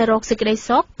នាំទៅរកសេចក្តី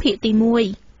សុខភាគទី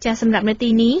1ចាសម្រាប់នេតិ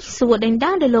នេះសួរដេញ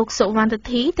ដានដល់លោកសុវណ្ណទ្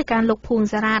ធីទៅកាន់លោកភួង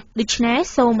សារ៉ាត់ដូច្នេះ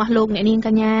សូមអស់លោកអ្នកនាងក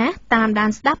ញ្ញាតាមដាន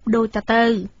ស្ដាប់ដូចតទៅ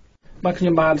បាទខ្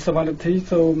ញុំបាទសុវណ្ណទ្ធី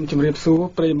សូមជម្រាបសួរ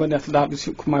ប្រិយមិត្តអ្នកស្ដាប់វិទ្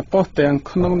យុខ្មែរប៉ុស្តិ៍ទាំង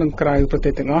ក្នុងនិងក្រៅប្រទេ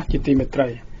សទាំងអស់ជាទីមេត្រី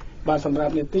បាទសម្រា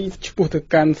ប់នេតិឆ្ពោះទៅ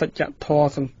កាន់សច្ចធម៌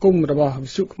សង្គមរបស់វិ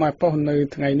ទ្យុខ្មែរប៉ុស្តិ៍នៅ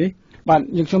ថ្ងៃនេះបាទ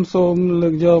យើងខ្ញុំសូមលើ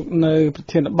កយកនៅប្រ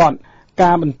ធានបទ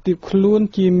ការបន្ទាបខ្លួន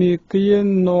ជាមេគា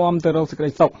នាំទៅរកសេចក្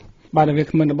តីសុខបាទវា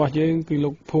គ្មិនរបស់យើងគឺលោ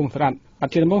កភួងសារ៉ាត់បាទ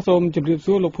ជាដំបូងសូមជម្រាប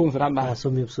សួរលោកភួងសារ៉ាត់បាទសូ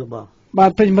មជម្រាបសួរបា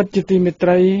ទប្រិយមិត្តជាទីមេត្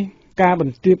រីការប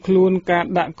ន្ទាបខ្លួនការ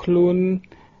ដាក់ខ្លួន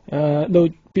ដោយ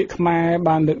ពាក្យខ្មែរ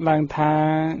បានលើកឡើងថា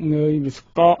ងើយវិស្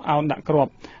កកអោនដាក់គ្រា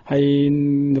ប់ហើយ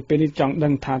នៅពេលនេះចង់ដឹ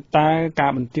ងថាតើកា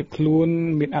របន្ទាបខ្លួន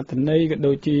មានអត្ថន័យក៏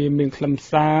ដូចជាមានខ្លឹម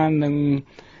សារនិង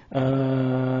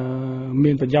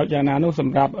មានប្រយោជន៍យ៉ាងណានោះស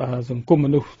ម្រាប់សង្គមម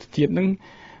នុស្សជាតិនឹង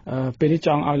ពេលនេះច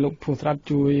ង់ឲ្យលោកភួងស្រាត់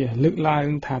ជួយលើកឡើង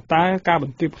ថាតើការប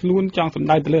ន្ទាបខ្លួនចង់សម្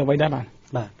ដៅទៅលើអ្វីដែរបាទ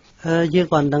យើង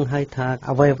ក៏ដឹងហើយថា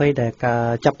អ្វីៗដែលការ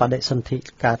ចាប់បដិសន្ធិ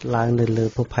កើតឡើងនៅលើ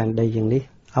ភពផែនដីយ៉ាងនេះ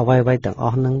អ្វីៗទាំងអ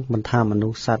ស់ហ្នឹងមិនថាមនុ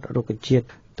ស្សសត្វរុក្ខជាតិ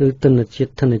ឬទិន្នជា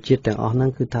តិទាំងអស់ហ្នឹង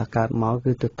គឺថាកើតមក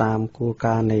គឺទៅតាមគោល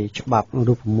ការណ៍នៃច្បាប់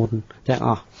រូបមន្តទាំងអ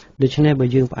ស់ដូច្នេះបើ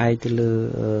យើងផ្អែកទៅលើ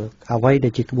អ្វីដែ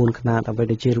លជាក្បួនខ្នាតអ្វី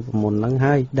ដែលជារូបមន្តហ្នឹង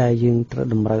ហើយដែលយើងត្រូវ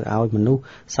តម្រូវឲ្យមនុស្ស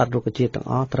សត្វរុក្ខជាតិទាំង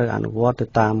អស់ត្រូវអនុវត្តទៅ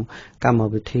តាមកម្ម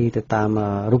វិធីទៅតាម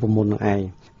រូបមន្តនឹងឯង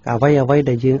អ្វី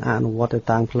ដែលយើងអនុវត្តទៅ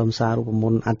តាមខ្លឹមសាររូបម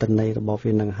ន្តអត្តន័យរបស់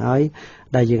វានឹងហើយ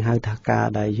ដែលយើងហៅថាការ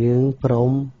ដែលយើងព្រ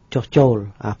មចុះចូល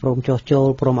ព្រមចុះចូល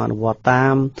ព្រមអនុវត្តតា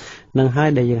មនឹងហើយ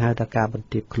ដែលយើងហៅថាការបន្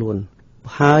ទាបខ្លួន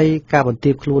ហើយការបន្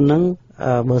ទាបខ្លួននឹង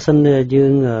បើសិនជាយើ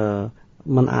ង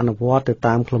មិនអនុវត្តទៅ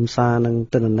តាមខ្លឹមសារនិង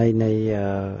ទិន្នន័យនៃ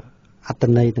អត្ត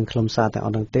ន័យនិងខ្លឹមសារទាំងអ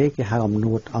ស់នោះទេគេហៅអំ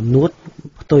នួត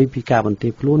ផ្ទុយពីការបន្ទា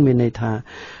បខ្លួនមានន័យថា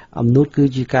អំនួតគឺ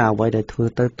ជាការអ្វីដែលធ្វើ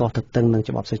ទៅទាស់ទទឹងនឹង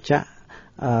ច្បាប់សច្ចៈ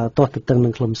ទាស់ទទឹងនឹ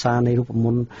ងខ្លឹមសារនៃរូបម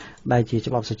ន្តដែលជា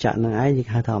ច្បាប់សច្ចៈនឹងឯងយើង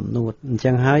ហៅថាអំនួតអញ្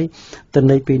ចឹងហើយទិន្ន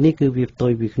ន័យពីរនេះគឺវាផ្ទុ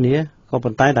យពីគ្នាក៏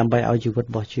ប៉ុន្តែដើម្បីឲ្យជីវិត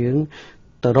របស់យើង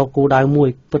ទៅរកគោលដៅមួយ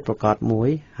ពិតប្រាកដមួយ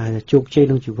ហើយជោគជ័យ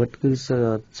ក្នុងជីវិតគឺ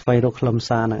ស្វែងរកខ្លឹម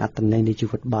សារនិងអត្តន័យនៃជី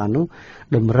វិតបាននោះ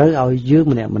តម្រូវឲ្យយើង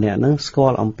ម្នាក់ហ្នឹងស្គា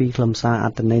ល់អំពីខ្លឹមសារអ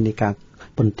ត្តន័យនៃការ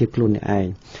បន្ទាបខ្លួននេះឯង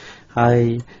ហើយ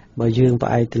បើយើងផ្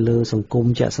អែកទៅលើសង្គម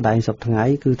ជាក់ស្ដែងសពថ្ងៃ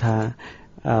គឺថា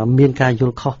មានការយ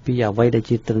ល់ខុសពីអ្វីដែល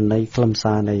ជាទិន្នន័យខ្លឹម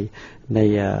សារនៃ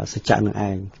សច្ចៈនឹង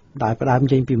ឯងដែលផ្ដើម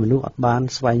ចេញពីមនុស្សអត់បាន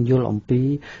ស្វែងយល់អំពី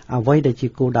អ្វីដែលជា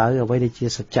គោលដៅអ្វីដែលជា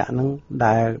សច្ចៈនឹង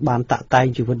ដែលបានតាក់តែង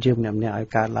ជីវិតយើងម្នាក់ៗឲ្យ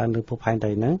កើតឡើងនៅភពផែន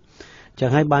ដីហ្នឹងចឹង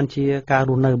ហើយបានជាការ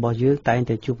រស់នៅរបស់យើងតែង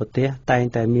តែជួបប្រទះតែង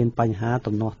តែមានបញ្ហា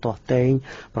ទំនាស់ទាស់ទែង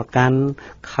ប្រកាន់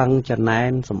ខឹងចំណែន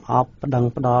សំអប់ប្តឹង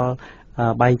ផ្ដាល់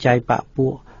បែងចែកបាក់ពួ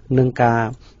កនឹងការ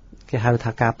គេហៅ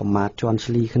ថាការប្រមាថជន់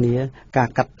ឈ្លីគ្នាការ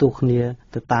កាត់ទោសគ្នា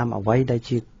ទៅតាមអ្វីដែល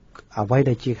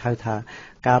ជាហៅថា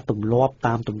ការទម្លាប់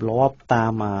តាម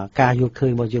ការយល់ឃើ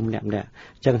ញរបស់យើងម្នាក់ៗអ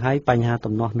ញ្ចឹងហើយបញ្ហា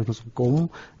ទំនាស់នៅក្នុងសង្គម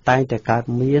តែងតែកើត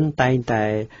មានតែងតែ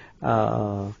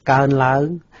កើនឡើង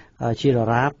ជាដ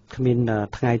រាបគ្មាន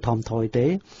ថ្ងៃថមថយទេ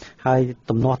ហើយ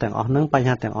ទំនាស់ទាំងអស់ហ្នឹងបញ្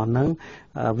ហាទាំងអស់ហ្នឹង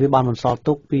វាបានបន្សល់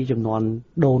ទុកពីចំនួន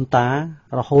ដូនតា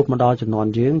រហូតមកដល់ចំនួន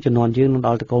យើងនឹងដ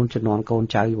ល់ទៅកូនចំនួនកូន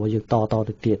ចៅរបស់យើងត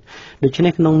ទៅទៀតដូច្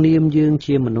នេះក្នុងនាមយើង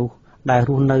ជាមនុស្សដែល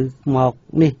រស់នៅមក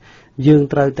នេះយើង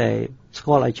ត្រូវតែស្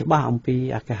គាល់ឲ្យច្បាស់អំពី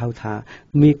គេហៅថា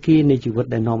មេគានៃជីវិត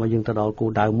ដែលនាំឲ្យយើងទៅដល់គោ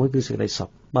លដៅមួយគឺសេចក្តីសុខ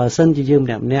បើសិនជាយើងម្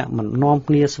នាក់ៗមិននាំ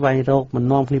គ្នាស្វែងរកមិន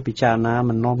នាំគ្នាពិចារណា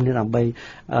មិននាំគ្នាដើម្បី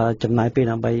ចំណាយពេល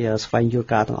ដើម្បីស្វែងយល់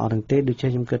ការទាំងអស់ហ្នឹងទេដូច្នេះ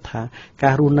ខ្ញុំគិតថាកា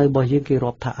ររស់នៅរបស់យើងគេ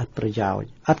រាប់ថាអត់ប្រយោជន៍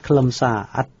អត់ខ្លឹមសារ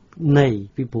អត់ន័យ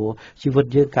ពីព្រោះជីវិត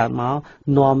យើងកើតមក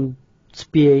នាំស្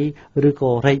ពាយឬ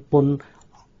ក៏រែកពុន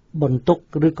បន្ទុក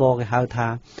ឬក៏គេហៅថា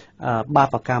បា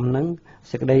បកម្មហ្នឹង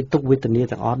សេចក្តីទុក្ខវេទនា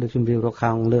ទាំងអស់ដូចខ្ញុំរៀបរាប់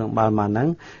ខាងលើអំបាលមកហ្នឹង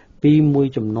ពីមួយ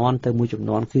ចំនួនទៅមួយចំ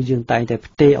នួនគឺយើងតែងតែ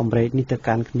ផ្ទេរអម្រែកនេះទៅ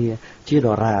កាន់គ្នាជាដ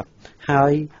រាបហើ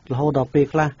យរហូតដល់ពេល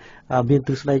ខ្លះមាន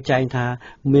ទ្រឹស្ដីចែងថា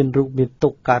មានរូបមានទុ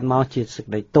ក្ខកើតមកជាសេច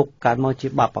ក្តីទុក្ខកើតមកជា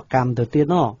បាបកម្មទៅទៀត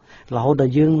ណោះរហូតដ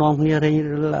ល់យើងនាំគ្នា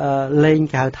លេង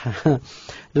គេហៅថា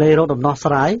លេងរកដំណោះ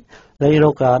ស្រាយ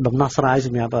ដំណោះស្រាយស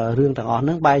ម្រាប់រឿងទាំងអស់ហ្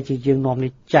នឹងបែរជាយើងនាំគ្នា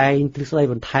ចែងទ្រឹស្ដី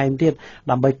បន្ថែមទៀត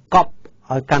ដើម្បីកប់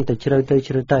ឲ្យកាន់តែជ្រៅ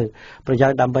ទៅប្រយោ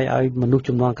ជន៍ដើម្បីឲ្យមនុស្ស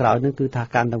ជំនាន់ក្រោយនឹងគឺថា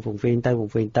កាន់តែវង្វេងទៅ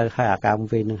ហើយអាការវ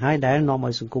ង្វេងនឹងហើយដែលនាំ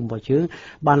ឲ្យសង្គមរបស់យើង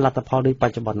បានលទ្ធផលដូចប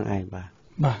ច្ចុប្បន្ននឹងឯងបា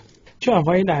ទ ចុះអ្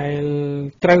វីដែល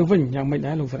ត្រូវវិញយ៉ាងម៉េច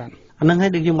ដែរលោកសរ៉ាន់អានឹងឲ្យ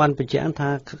ដូចយើងបានបញ្ជាក់ថា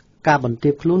ការបន្ទា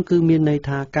បខ្លួនគឺមានន័យ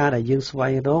ថាការដែលយើងស្វែ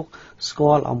ងរកស្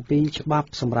គាល់អំពីច្បាប់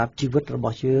សម្រាប់ជីវិតរប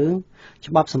ស់យើង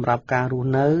ច្បាប់សម្រាប់ការរស់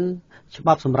នៅច្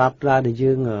បាប់សម្រាប់ដែល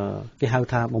យើងគេហៅ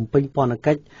ថាបំពេញពន្ធ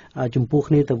កិច្ចចំពោះ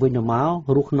គ្នាទៅវិញទៅមក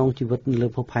រស់ក្នុងជីវិតលើ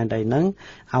ភពផែនដីហ្នឹង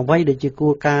អ្វីដែលជាគោ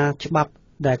លការណ៍ច្បាប់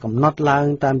ដែលកំណត់ឡើង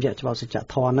តាមរយៈច្បាប់សច្ច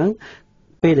ធម៌ហ្នឹង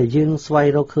ពេលដែលយើងស្វែង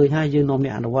រកឃើញហើយយើងនាំអ្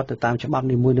នកអនុវត្តទៅតាមច្បាប់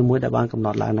នីមួយៗដែលបានកំណ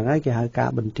ត់ឡើងហ្នឹងហើយគេហៅការ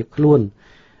បន្ទាបខ្លួន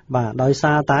បាទដោយ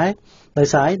សារ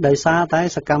តែ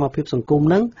សកម្មភាពសង្គម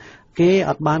ហ្នឹងគេ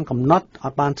អត់បានកំណត់អ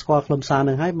ត់បានស្គាល់ខ្លឹមសារ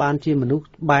នឹងហើយបានជាមនុស្ស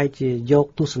បែរជាយក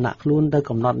ទស្សនៈខ្លួនទៅ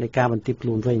កំណត់នៃការបន្ទាបខ្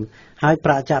លួនវិញហើយប្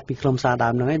រាក់ចាក់ពីខ្លឹមសារដើ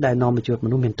មហ្នឹងហើយដែលនាំមកជួបម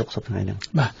នុស្សមានទុកសពថ្ងៃហ្នឹង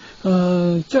បាទ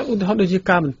ចុះឧទាហរណ៍ដូចជា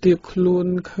ការបន្ទាបខ្លួន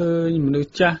ឃើញមនុស្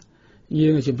សចាស់យើ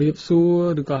ងជម្រាបសួ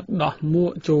រឬក៏ដោះមួ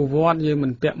កចូលវត្តយើងមិ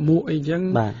នពាក់មួកអីចឹង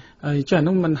ហើយចុះហ្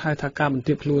នឹងមិនហៅថាការបន្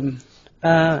ទាបខ្លួន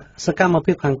សកម្ម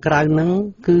ភាពខាងក្រៅហ្នឹង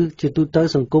គឺជាទូទៅ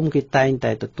សង្គមគេតែង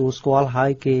តែទទួលស្គាល់ហើ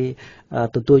យគេ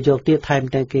ទទួលយកទៀតថែម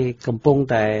ទាំងគេកំពុង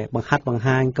តែបង្ហាត់បង្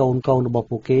ហាញកូនរបស់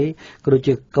ពួកគេក៏ដូច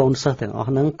ជាកូនសិស្សទាំងអស់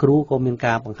ហ្នឹងគ្រូក៏មាន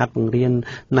ការបង្ហាត់បង្រៀន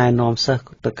ណែនាំសិស្ស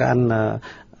ទៅកាន់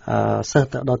សិស្ស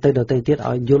ដទៃទៀត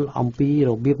ឲ្យយល់អំពី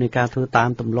របៀបនៃការធ្វើតាម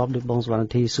ទម្លាប់ដូចបងសវណ្ណ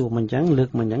ធីសួរមកអញ្ចឹងលើក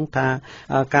មកអញ្ចឹងថា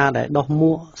ការដែលដោះ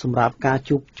មួកសម្រាប់ការ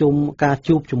ជួប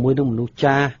ជាមួយនឹងមនុស្ស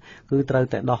ចាស់គឺត្រូវ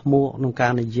តែដោះមួកក្នុងកា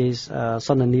រនិយាយស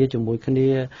ន្ទនាជាមួយគ្នា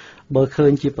បើឃើ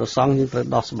ញជាប្រសង់យើងត្រូវ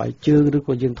ដោះស្បែកជើងឬ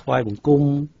ក៏យើងថ្វាយបង្គំ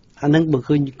អានឹងបើ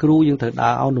ឃើញគ្រូយើងត្រូវដើ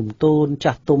រឲ្យនំតូន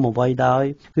ចាស់ទុំអ្វីដែរ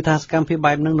គឺថាសកម្មភាព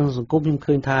បែបហ្នឹងក្នុងសង្គមខ្ញុំ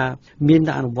ឃើញថាមាន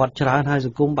តែអនុវត្តច្រើនហើយស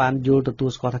ង្គមបានយល់ទទួល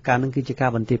ស្គាល់ថាការហ្នឹងគឺជាការ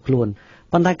បន្ទាបខ្លួន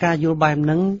ប៉ុន្តែការយល់បែបហ្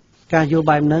នឹង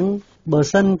បើ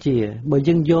សិនជាបើ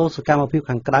យើងយកសកម្មភាព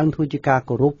ខាងក្រៅធ្វើជាការ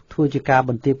គោរពធ្វើជាការ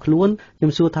បន្ទាបខ្លួនខ្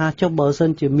ញុំសួរថាចុះបើសិន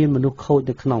ជាមានមនុស្សខូច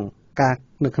នៅក្នុង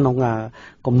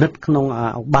គំនិតក្នុង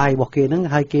ឧបាយរបស់គេហ្នឹង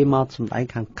ហើយគេមកសម្ដែង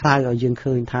ខាងក្រៅឲ្យយើង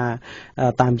ឃើញថា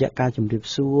តាមរយៈការជំរាប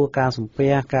សួរការសំ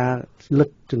ពះការលឹក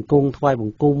ជង្គង់ថ្វាយប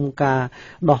ង្គំការ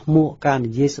ដោះមួកការ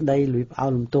និយាយស្ដីលួចផ្អើ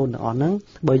លលំទោនទាំងអស់ហ្នឹង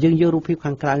បើយើងយករូបភាព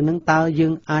ខាងក្រៅហ្នឹងតើយើ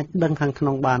ងអាចដឹងខាងក្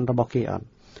នុងបានរបស់គេអត់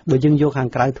បើយើងយកខាង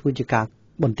ក្រៅធ្វើជាការ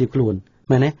បន្ទាបខ្លួន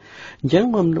មែនទេអញ្ចឹង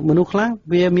មនុស្សខ្លះ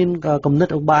វាមានគំនិត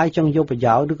ឧបាយចង់យកប្រ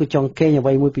យោជន៍ឬក៏ចង់កេងអ្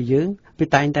វីមួយពីយើងវា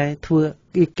តែងតែធ្វើ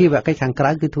គេវកិច្ចខាងក្រៅ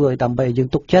គឺធ្វើឲ្យដើម្បីឲ្យយើង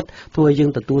ទុកចិត្តធ្វើឲ្យយើ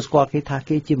ងទទួលស្គាល់គេថា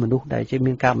គេជាមនុស្សដែលជា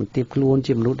មានការបន្ទាបខ្លួន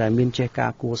ជាមនុស្សដែលមានចេះកា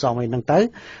រគួរសមអីហ្នឹងទៅ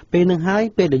ពេលហ្នឹងហើយ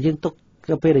ពេលដែលយើងទុក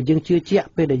ពេលដែលយើងជឿជាក់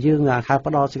ពេលដែលយើងហៅ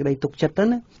ផ្ដល់សេចក្តីទុកចិត្តទៅ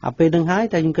ណាពេលហ្នឹងហើយ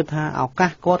តែយើងគិតថាឱកា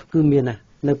សគាត់គឺមានណា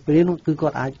នៅពេលនោះគឺគា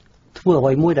ត់អាចធ្វើអ្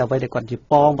វីមួយដែលគាត់ជា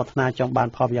ប៉ងប្រាថ្នាចង់បាន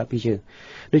ផលប្រយោជន៍ពីយើង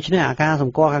ដូច្នេះអាការស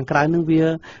ម្គាល់ខាងក្រៅនឹង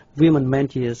វាមិនមែ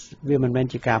ន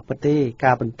ជាការពិតទេ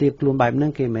ការបន្ទាបខ្លួនបែបហ្នឹ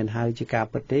ងគេមិនហៅជាការ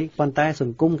ពិតទេប៉ុន្តែស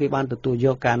ង្គមគេបានទទួលយ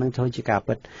កការហ្នឹងធ្វើជាការ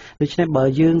ពិតដូច្នេះបើ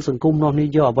យើងសង្គមនោះនេះ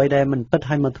យកអ្វីដែលមិនពិត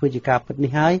ឲ្យមកធ្វើជាការពិត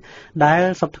នេះហើយដែល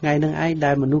សប្តាហ៍ថ្ងៃហ្នឹងឯង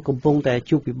ដែលមនុស្សកំពុងតែ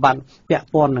ជួបវិបត្តិពាក់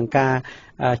ព័ន្ធនឹងការ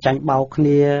ចាញ់បោកគ្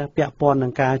នាពាក់ព័ន្ធនឹ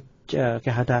ងការ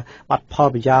គេហៅថាបាត់ផល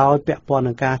ប្រយោជន៍ពាក់ព័ន្ធ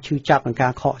នឹងការឈឺចាប់នឹងកា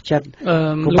រខកចិត្ត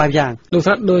គ្រប់បែបយ៉ាងលោកស្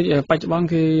រាប់ដូចបច្ចុប្បន្ន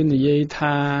គេនិយាយ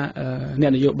ថាអ្ន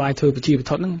កនយោបាយធ្វើប្រជាពិ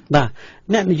ធហ្នឹងបាទ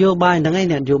អ្នកនយោបាយហ្នឹងឯង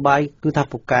អ្នកនយោបាយគឺថា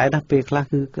ពូកែណាពេលខ្លះ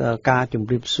គឺការជំ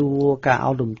រាបសួរការ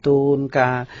អោនលំទោនកា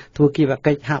រធ្វើគីវ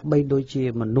កិច្ចហាក់បីដូចជា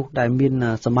មនុស្សដែលមាន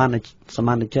ស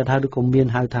មានចិត្តហើយឬក៏មាន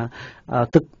ហៅថា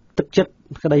ទឹកចិត្ត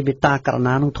ក្តីមេត្តាករុ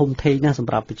ណានឹងធំធេងណាស់ស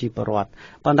ម្រាប់ប្រជាពលរដ្ឋ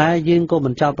ប៉ុន្តែយើងក៏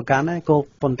មិនចោទប្រកាន់ដែរក៏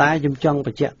ប៉ុន្តែខ្ញុំចង់ប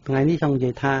ញ្ជាក់ថ្ងៃនេះចង់និ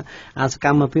យាយថាអាសក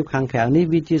ម្មភាពខាងក្រៅនេះ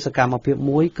វាជាសកម្មភាព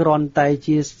មួយគ្រាន់តែ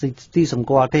ជាទីសម្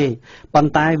គាល់ទេប៉ុ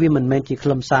ន្តែវាមិនមែនជាខ្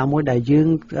លឹមសារមួយដែលយើង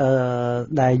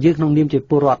ក្នុងនាមជា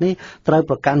ពលរដ្ឋនេះត្រូវ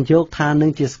ប្រកាន់យកថានឹ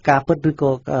ងជាការពិតឬក៏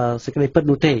សេចក្តីពិត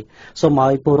នោះទេសូមឲ្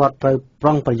យពលរដ្ឋត្រូវប្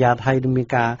រុងប្រយ័ត្នហើយនឹងមាន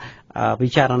ការវិ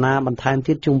ចារណាបន្ថែម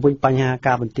ទៀតជុំវិញបញ្ហា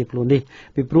ការបន្ទាបខ្លួននេះ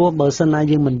ពីព្រោះបើសិនណា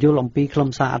យើងមិនយល់អំពីខ្លឹម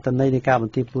សារអត្ថន័យនៃការប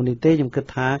ន្ទាបខ្លួននេះទេខ្ញុំគិត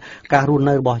ថាការរស់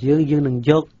នៅរបស់យើងនឹង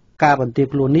យកការបន្ទាប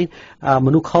ខ្លួននេះម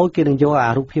នុស្សខូចគេនឹងយក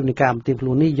អារូបភាពនៃការបន្ទាបខ្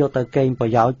លួននេះយកទៅកេងប្រ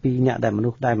យោជន៍ពីអ្នកដែលមនុ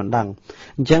ស្សដែលមិនដឹង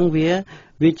អញ្ចឹង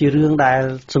វាជារឿងដែល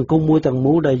សង្គមមួយទាំង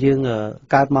មូលដែលយើង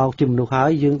កើតមកជាមនុស្សហើយ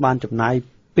យើងបានចំណាយ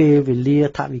ពេលវេលា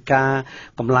ថវិកា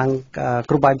កម្លាំង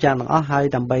គ្រប់បែបយ៉ាងទាំងអស់ហើយ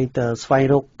ដើម្បីទៅស្វែង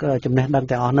រកចំណេះដឹង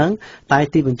ទាំងអស់ហ្នឹងតែ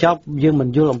ទីបញ្ចប់យើងមិន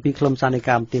យល់អំពីខ្លឹមសារនៃ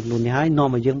ការបន្ទាបខ្លួននេះហើយនាំ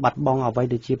ឲ្យយើងបាត់បង់អ្វី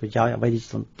ដែលជាប្រយោជន៍អ្វីដែល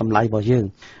តម្លៃរបស់យើង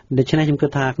ដូច្នេះខ្ញុំគិ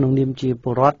តថាក្នុងនាមជាព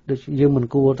លរដ្ឋដូចយើងមិន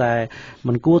គួ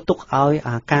រទុកឲ្យ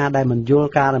អាការដែលមិនយល់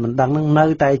ការដែលមិនដឹងហ្នឹងនៅ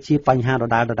តែជាបញ្ហាដ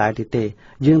ដែលទៀតទេ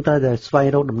យើងត្រូវតែស្វែង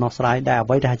រកដំណោះស្រាយដែលអ្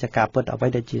វីដែលជាការពិតអ្វី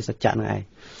ដែលជាសច្ចៈហ្នឹងឯង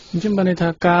អញ្ចឹងបានន័យថា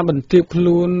ការបន្ទាបខ្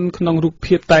លួនក្នុងរូប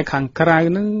ភាពតែខាងក្រៅ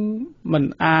ហ្នឹងมัน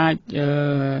អាច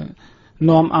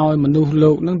នាំឲ្យមនុស្ស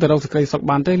លោកហ្នឹងទៅរកសេចក្តីសុខ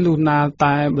បានទេលុះណា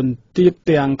តែបន្ទាប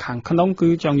ទាំងខាងក្នុងគឺ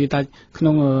ចង់និយាយថាក្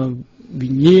នុង វិ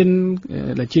ញ្ញាណ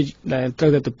ដែលជាដែលត្រូ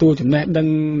វតែទទួលចំណេះដឹង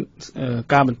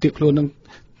ការបន្ទាបខ្លួននឹង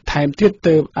ថែមទៀត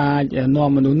ទៅអាចនាំ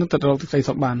មនុស្សនឹងទៅរកសេចក្តី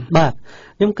សុខបានបាទ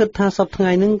ខ្ញុំគិតថាសប្តាហ៍ថ្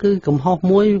ងៃហ្នឹងគឺកំហុស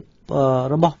មួយ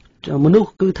របស់មនុស្ស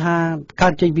គឺថាកើ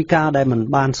តចេញពីការដែលមិន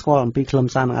បានស្គាល់អំពីខ្លឹម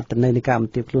សារនិងអត្ថន័យនៃការប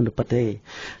ន្ទាបខ្លួនទៅពិតទេ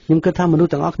ខ្ញុំគិតថាមនុស្ស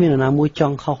ទាំងអស់គ្មាននរណាមួយច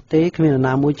ង់ខុសទេគ្មាននរ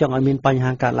ណាមួយចង់ឲ្យមានបញ្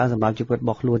ហាកើតឡើងសម្រាប់ជីវិតរប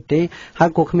ស់ខ្លួនទេហើយ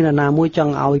ក៏គ្មាននរណាមួយច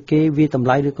ង់ឲ្យគេវាតម្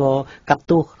លៃឬក៏កាត់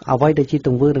ទោសអ្វីដែលជាទ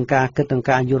ង្វើនឹងការគិតនិង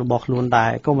ការយល់របស់ខ្លួនដែ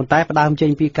រក៏ប៉ុន្តែផ្ដើមចេញ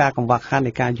ពីការកង្វះខាត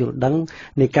នៃការយល់ដឹង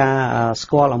នៃការស្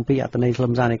គាល់អំពីអត្ថន័យខ្លឹ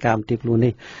មសារនៃការបន្ទាបខ្លួន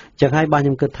នេះចឹងហើយបាទខ្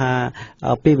ញុំគិតថា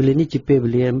ពេលវេលានេះជាពេលវេ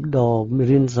លាដ៏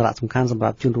មានសារៈសំខាន់សម្រា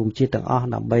ប់ជនរួមជាតិទាំងអស់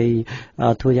ដើម្បី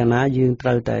ធ្វើយ៉ាងណាយើងត្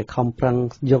រូវតែខំប្រឹង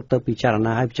យកទៅពិចារ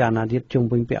ណាឲ្យពិចារណាទៀតជុំ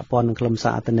វិញពាក់ព័ន្ធនឹងខ្លឹមសា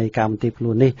រអត្ថន័យការបន្ទាបខ្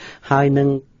លួននេះហើយនឹង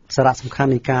សារៈសំខាន់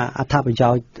នៃការអត្ថប្រយោ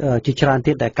ជន៍ជាច្រើន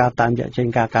ទៀតដែលកើតតាមរយៈចេញ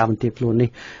ការបន្ទាបខ្លួននេះ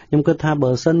ខ្ញុំគិតថា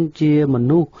បើសិនជាម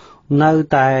នុស្សនៅ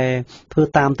តែធ្វើ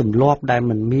តាមទម្លាប់ដែល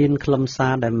មិនមានខ្លឹមសា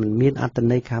រដែលមិនមានអត្ថ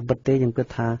ន័យខាងពិតទេខ្ញុំគិត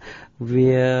ថា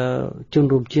វាជន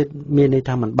រួមជាតិមានន័យ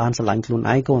ថាមិនបានស្រឡាញ់ខ្លួន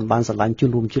ឯងក៏មិនបានស្រឡាញ់ជន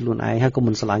រួមជាតិខ្លួនឯងហើយក៏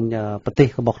មិនស្រឡាញ់ប្រទេស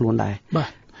របស់ខ្លួនដែរបាទ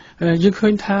យើងឃើ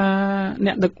ញថា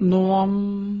អ្នកដឹកនាំ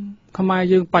ខ្មែរ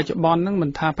យើងបច្ចុប្បន្នហ្នឹងមិ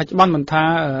នថាបច្ចុប្បន្នមិនថា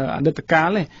អតីតកាល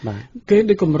ទេគេ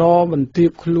ដូចកម្របន្ទាប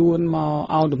ខ្លួនម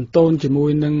កឲ្យដំតូនជាមួយ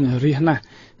នឹងរាជណាស់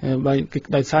បើគេ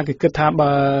ដោយសារគេគិតថា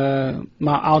បើម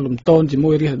កឲ្យដំតូនជា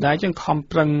មួយរាជដែរចឹងខំ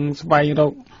ប្រឹងស្វែងរ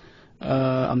ក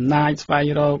អំណាចស្វែង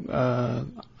រក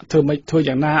ធ្វើ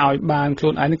យ៉ាងណាឲ្យបានខ្លួ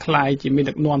នឯងនឹងខ្លាយជាមាន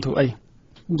ដឹកនាំធ្វើអី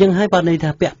ចឹងហើយបើន័យ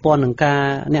ថាពាក់ព័ន្ធនឹងការ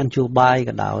អ្នកនយោបាយ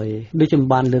ក៏ដោយដូចខ្ញុំ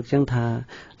បានលើកចឹងថា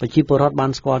ប្រជាពលរដ្ឋបា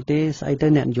នស្គាល់ទេស្អីទៅ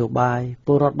អ្នកនយោបាយព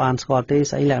លរដ្ឋបានស្គាល់ទេ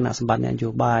ស្អីលក្ខណៈសម្បត្តិអ្នកនយោ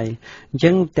បាយអញ្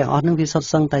ចឹងទាំងអស់នឹងវាសុទ្ធ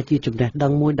សឹងតែជាចំណេះដឹ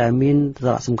ងមួយដែលមាន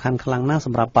សារៈសំខាន់ខ្លាំងណាស់ស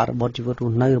ម្រាប់បរិបទជីវិតរ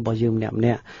ស់នៅរបស់យើងម្នាក់ៗ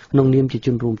ក្នុងនាមជាជ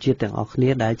នរួមជាតិទាំងអស់គ្នា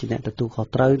ដែលជាអ្នកទទួលខុស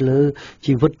ត្រូវលើ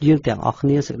ជីវិតយើងទាំងអស់គ្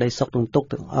នាសេចក្តីសុខនិងទុក្ខ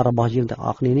របស់យើងទាំងអ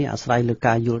ស់គ្នានេះអាស្រ័យលើ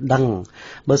ការយល់ដឹង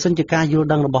បើសិនជាការយល់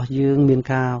ដឹងរបស់យើងមាន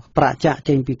ការប្រចាក់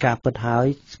ចេញពីការពិតហើយ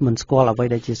មិនស្គាល់អ្វី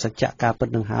ដែលជាសច្ចៈការពិត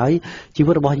នឹងហើយជី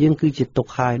វិតរបស់យើងគឺជាទុក្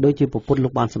ខហើយដូចជាពុទ្ធលោ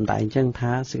កបានសម្ដែងអញ្ចឹង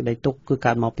ថាសេចក្តីទុក្ខគឺ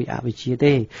កើតមកពីអវិជ្ជា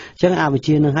ទេអញ្ចឹងអវិជ្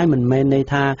ជានឹងហើយមិនមែនន័យ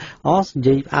ថានិ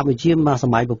យាយអវិជ្ជាមកស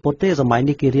ម័យពុទ្ធទេសម័យ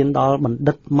នេះគេរៀនដល់បណ្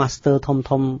ឌិត master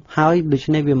ធំហើយដូ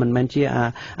ច្នេះវាមិនមែនជា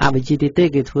អវិជ្ជាទេ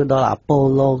គេធ្វើដល់អប៉ូ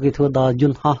ឡូគេធ្វើដល់យ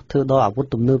ន្តហោះធ្វើដល់អាវុធ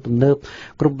ទំនើប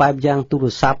គ្រប់បែបយ៉ាងទូរ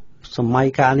ស័ព្ទសម័យ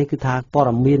កាលនេះគឺថាព័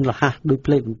ត៌មានរហ័សដោយ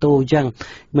ផ្លេកបន្ទោអញ្ចឹង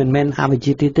មិនមែនអវិជ្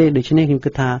ជាទេដូច្នេះខ្ញុំ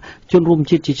គិតថាជនរួម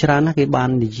ជាតិជាច្រើនណាស់គេបាន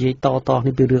និយាយត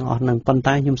នេះពីរឿងអស់ហ្នឹងប៉ុន្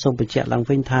តែខ្ញុំសូមបញ្ជាក់ឡើង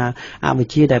វិញថាអវិ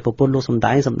ជ្ជាដែលប្រពន្ធលោកសំ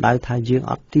ដែងសម្ដៅថាយើង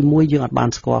អត់ទី1យើងអត់បាន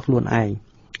ស្គាល់ខ្លួនឯង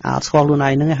អត់ស្គាល់ខ្លួនឯ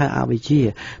ងហ្នឹងហៅអវិជ្ជា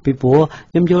ពីព្រោះ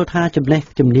ខ្ញុំយល់ថាចំណេះ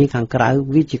ជំនាញខាងក្រៅ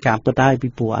វាជាការពិតហើយពី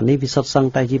ព្រោះអានេះវាសុទ្ធសឹង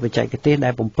តែជាបច្ចេកទេសដែ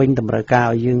លបំពេញតម្រូវការ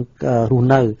ឲ្យយើងរស់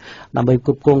នៅដើម្បីគ្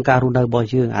រប់គ្រងការរស់នៅរបស់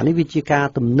យើងអានេះវាជាការ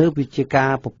ទំនើបវាជាកា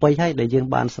រប្រពៃហើយដែលយើង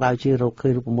បានស្រាវជ្រាវរកឃើ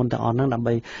ញរូបមន្តទាំងអស់ហ្នឹងដើម្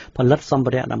បីផលិតសម្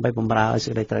ភារៈដើម្បីបម្រើឲ្យសេ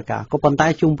ចក្តីត្រូវការក៏ប៉ុន្តែ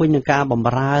ជុំវិញនឹងការប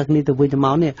ម្រើគ្នាទៅវិញទៅម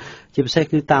កនេះជាពិសេស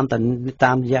គឺតាម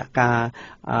រយៈការ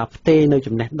ផ្ទេរនៅ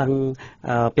ចំណេះដឹង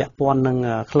ពាក់ព័ន្ធនឹង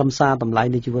ខ្លឹមសារតម្លៃ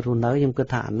នៃជីវិតរស់នៅខ្ញុំគិត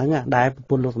ថាហ្នឹងដែលប្រ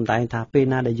ពន្ធលោកសម្ដែងថាពេល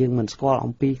ណាដែលយើងមិនស្គាល់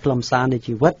អំពីខ្លឹមសារនៃ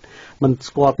ជីវិតមិន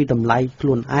ស្គាល់ពីតម្លៃខ្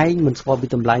លួនឯងមិនស្គាល់ពី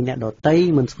តម្លៃអ្នកដទៃ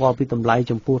មិនស្គាល់ពីតម្លៃ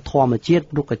ចំពោះធម្មជាតិ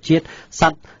រុក្ខជាតិស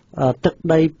ត្វទឹក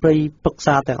ដីព្រៃព្រឹក្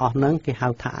សាទាំងអស់ហ្នឹងគេហៅ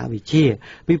ថាអវិជ្ជា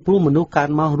ពីព្រោះមនុស្សកើត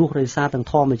មករស់ដោយសារទាំង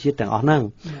ធម្មជាតិទាំងអស់ហ្នឹង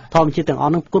ធម្មជាតិទាំងអ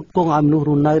ស់ហ្នឹងគ្រប់គង់ឲ្យមនុស្ស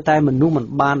រស់នៅតែមនុស្សមិន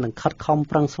បាននឹងខិតខំ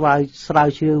ប្រឹងស្រាវជ្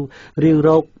រាវរៀបរ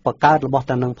កបង្កើតរបស់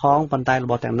ទាំងហ្នឹងផងប៉ុន្តែរ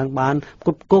បស់ទាំងហ្នឹងបានគ្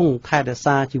រប់គង់ថែរក្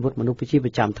សាជីវិតមនុស្សជាប្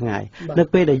រចាំថ្ងៃនៅ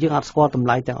ពេលដែលយើងអត់ស្គាល់តម្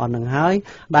លៃទាំងអស់ហ្នឹងហើយ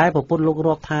ដែលប្រពុតលោក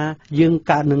រាប់ថាយើង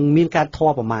កើតនឹងមានការធ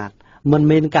ម៌ប្រមាទមិន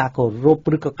មែនការគោរព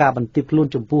ឬក៏ការបន្ទាបខ្លួន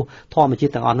ចំពោះធម្មជា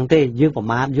តិទាំងអស់ហ្នឹងទេយើងប្រ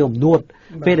មាថយកអំនួត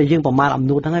ពេលដែលយើងប្រមាថអំ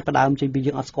នួតហ្នឹងហើយផ្ដើមចេញពី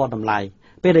យើងអត់ស្គាល់តម្លៃ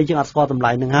ពេលដែលយើងអត់ស្គាល់តម្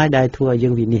លៃហ្នឹងហើយដែលធ្វើឲ្យយើ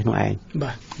ងវិនិច្ឆ័យនោះឯង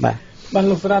បាទ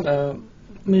លោកស្រាត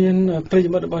មានប្រិយ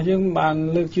មិត្តរបស់យើងបាន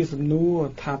លើកជាសំណួរ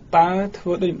ថាតើធ្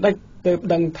វើដូចម្ដេចទើប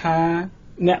ដឹងថា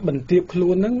អ្នកបន្ទាបខ្លួ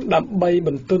នហ្នឹងដើម្បីប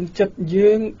ន្ទន់ចិត្ត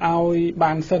យើងឲ្យ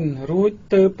បានសិនរួច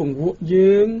ទើបពង្វក់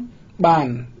យើងបាន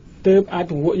ទើបអាច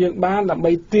ពង្វក់យើងបានដើម្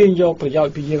បីទាញយកប្រយោជ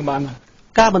ន៍ពីយើងបាន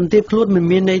ការបន្ទាបខ្លួនមិន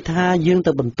មានន័យថាយើង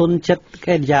ទៅបន្ទន់ចិត្ត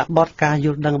កិរិយាបថការយ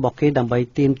ល់ដឹងរបស់គេដើម្បី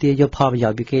ទាមទារយកផលប្រយោ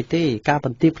ជន៍ពីគេទេការប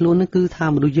ន្ទាបខ្លួនហ្នឹងគឺថា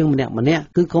មនុស្សយើងម្នាក់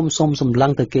គឺគុំសុំសម្លឹ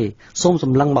ងទៅគេសុំស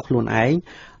ម្លឹងមកខ្លួនឯង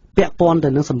ពាក់ព័ន្ធទៅ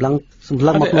នឹងសម្លឹង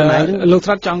មកខ្លួនឯងលោកស្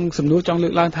រាត់ចង់សំណួរចង់លើ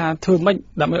កឡើងថាធ្វើម៉េច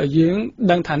ដើម្បីឲ្យយើង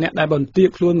ដឹងថាអ្នកដែលបន្ទាប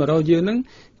ខ្លួនមករកយើងហ្នឹង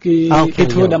គេ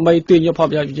ធ្វើដើម្បីទាញយកផល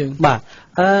ប្រយោជន៍ពីយើងបាទ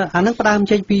អានឹងផ្ដើម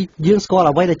ចេញពីយើងស្គាល់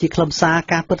អ្វីដែលជាខ្លឹមសារ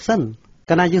ការពិតសិន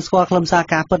កាលណាយើងស្គាល់ខ្លឹមសារ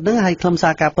ការពិតហ្នឹងហើយខ្លឹមសា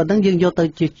រការពិតហ្នឹងយើងយកទៅ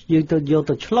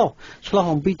ឆ្លោះ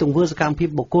អំពីទង្វើសកម្មភាព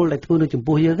បុគ្គលដែលធ្វើនៅចំ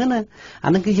ពោះយើងណាអា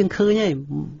ហ្នឹងគឺយើងឃើញហើយ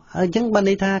អញ្ចឹងបាន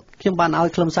ន័យថាខ្ញុំបានឲ្យ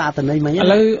ខ្លឹមសារអត្ថន័យមិញឥ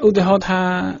ឡូវឧទាហរណ៍ថា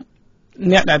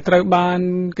អ្នកដែលត្រូវបាន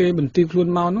គេបន្ទាបខ្លួន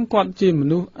មកហ្នឹងគាត់ជាម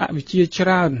នុស្សអវិជ្ជាច្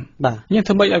រើនបាទញ៉ឹង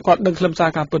ធ្វើម៉េចឲ្យគាត់ដឹងខ្លឹមសារ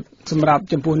ការពិតសម្រាប់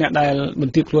ចំពោះអ្នកដែលប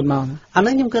ន្ទាបខ្លួនមកអាហ្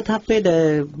នឹងខ្ញុំគិតថាពេលដែល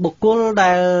បុគ្គ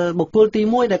លទី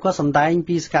1ដែលគាត់សម្ដែង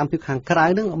ពីសកម្មភាពខាងក្រៅ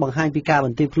ហ្នឹងបង្ហាញពីការប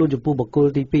ន្ទាបខ្លួនចំពោះបុគ្គល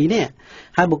ទី2នេះ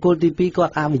ហើយបុគ្គលទី2គា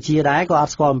ត់អវិជ្ជាដែរគាត់អ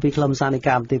ត់ស្គាល់អំពីខ្លឹមសារនៃ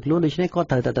ការបន្ទាបខ្លួនដូច្នេះគាត់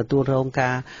ត្រូវតែទទួលរងកា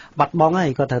របាត់បង់ហើ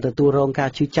យគាត់ត្រូវទទួលរងការ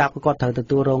ឈឺចាប់គាត់ត្រូវទ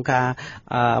ទួលរងការ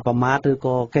ប្រមាថឬ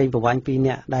ក៏កេងប្រវ័ញ្ចពី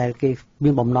អ្នកដែលគេ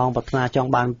មានបំណងប្រាថ្នាចង់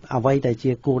បានអ្វីដែល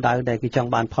ជាគោលដៅដែលគេចង់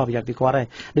បានផលប្រយោជន៍ពីគាត់ហើយ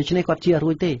ដូច្នេះគាត់ជា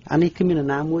រួចទេអានេះគ្មាននរ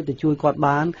ណាមួយទៅជួយគាត់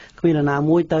បានគ្មាននរណា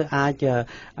មួយទៅអាច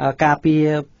ការពារ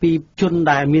ពីជន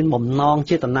ដែលមានបំណង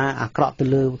ចេតនាអាក្រក់ទៅ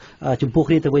លើចំពោះ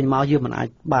គ្នាទៅវិញមកយើងមិនអាច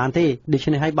បានទេដូច្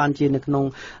នេះហើយបានជានៅក្នុង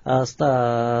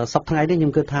សប្តាហ៍ថ្ងៃនេះខ្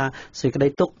ញុំគិតថាសេចក្តី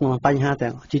ទុក្ខនិងបញ្ហា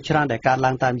ទាំងជាច្រើនដែលកើត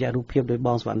ឡើងតាមរយៈរូបភាពដោយប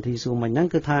ងសវណ្ណធីសួរមិញហ្នឹង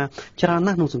គឺថាច្រើន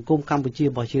ណាស់ក្នុងសង្គមកម្ពុជារ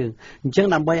បស់យើងអញ្ចឹង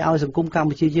ដើម្បីឲ្យសង្គមកម្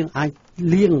ពុជាយើងអាច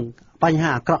លៀងបញ្ហា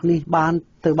អាក្រក់នេះបាន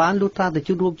លុះត្រាតែ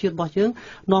ជួបរួមជាតិរបស់យើង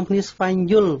នាំគ្នាស្វែង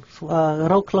យល់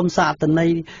រកខ្លឹមសារអត្ថន័យ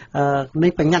នៃ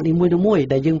បញ្ញត្តិនីមួយៗ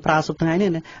ដែលយើងប្រើសប្តាហ៍ថ្ងៃនេះ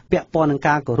ណាពាក់ព័ន្ធនឹង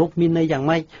ការគោរពមានន័យយ៉ាង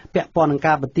ម៉េចពាក់ព័ន្ធនឹង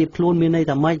ការបន្ទាបខ្លួនមានន័យ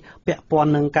ថាម៉េចពាក់ព័ន្ធ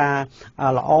នឹងការ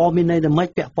ល្អមានន័យថាម៉េច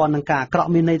ពាក់ព័ន្ធនឹងការអាក្រក់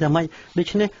មានន័យថាម៉េចដូ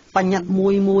ច្នេះបញ្ញត្តិមួ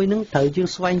យហ្នឹងត្រូវយើង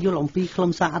ស្វែងយល់អំពីខ្លឹ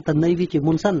មសារអត្ថន័យវាជា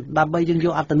មុនសិនដើម្បីយើងយ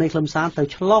កអត្ថន័យខ្លឹមសារទៅ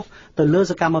ឆ្លោះទៅលើ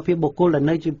សកម្មភាពបុគ្គលដែល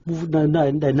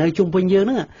នៅជុំវិញយើងហ្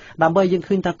នឹងដើម្បីយើង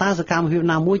ឃើញថាតើសកម្មភាព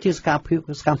ណាមួយជាសកម្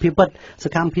មភាពពិតស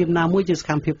កម្មភាពណាមួយជាស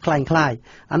កម្មភាពคล้าย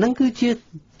អាហ្នឹងគឺជា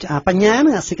បញ្ញាហ្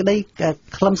នឹងសេចក្តី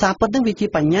ខ្លឹមសារពិតហ្នឹងវាជា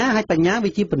បញ្ញាហើយបញ្ញា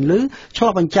វាជាពន្លឺឆ្លុះ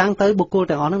បញ្ចាំងទៅបុគ្គល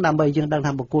ទាំងអស់ហ្នឹងដើម្បីយើងដឹង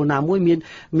ថាបុគ្គលណាមួយ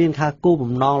មានថាគោល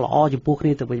បំណងល្អចំពោះគ្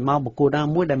នាទៅវិញមកបុគ្គលណា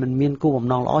មួយដែលមិនមានគោលបំ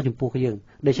ណងល្អចំពោះយើង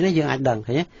ដូច្នេះយើងអាចដឹង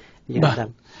ឃើញទេយើងអាចដឹង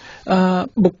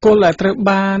បុគ្គលដែលត្រូវ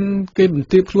បានគេបន្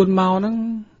ទាបខ្លួនមកហ្នឹង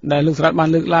ដែលលោកសម្រាប់បាន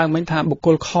លើកឡើងមិញថាបុគ្គ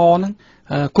លខហ្នឹង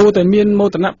គួរតែមានមោ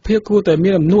ទនភាពគួរតែមា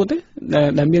នអំនួតទេ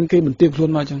ដែលមានគេបន្ទាបខ្លួន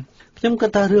មកអញ្ចឹងខ្ញុំគិ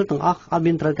តថារឿងទាំងអស់អត់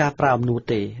មានត្រូវការប្រើអំនួត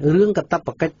ទេរឿងកាត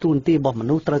ព្វកិច្ចទូនទីរបស់ម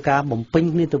នុស្សត្រូវការបំពេញ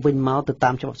គ្នាទៅវិញមកទៅតា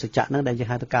មច្បាប់សច្ចៈហ្នឹងដែលយើង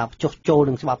ហៅថាការចុះចូល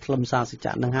នឹងច្បាប់ខ្លឹមសារសច្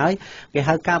ចៈហ្នឹងហើយគេ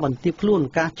ហៅការបន្ទាបខ្លួន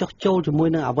ការចុះចូលជាមួយ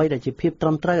នឹងអ្វីដែលជាភាពត្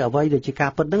រឹមត្រូវអ្វីដែលជាកា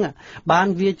រពិតហ្នឹងបាន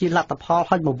វាជាលទ្ធផល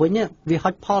ហុចមកវិញវាហុ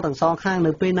ចផលទាំងសងខាង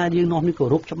នៅពេលណាយើងនាំនេះគោ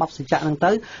រពច្បាប់សច្ចៈហ្នឹង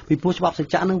ទៅពីព្រោះច្បាប់ស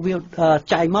ច្ចៈហ្នឹងវា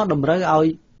ចែកមកតម្រូវឲ្យ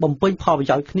បំពេញផលប្រ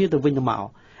យោជន៍គ្នាទៅវិញទៅមក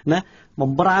ណា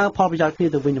បំរើផលប្រយោជន៍គ្នា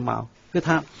ទៅវិញទៅមកគឺ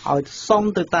ថាឲ្យសម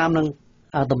ទៅតាមនឹង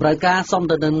តម្រូវការសម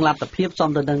ទៅនឹងលទ្ធភាពសម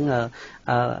ទៅនឹង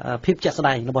ភាពជាក់ស្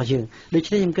ដែងរបស់យើងដូ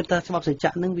ច្នេះខ្ញុំគិតថាច្បាប់សច្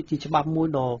ចៈនឹងវាជាច្បាប់មួយ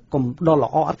ដ៏ល្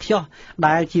អឥតខ្ចោះ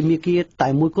ដែលជាមាគ៌ាតែ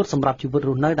មួយគត់សម្រាប់ជីវិត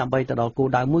រស់នៅដើម្បីទៅដល់គោល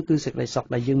ដៅមួយគឺសេចក្តីសុខ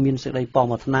ដែលយើងមានសេចក្តីប៉ង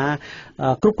ប្រាថ្នា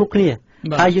គ្រប់គ្នា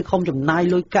ហើយយើងខំចំណាយ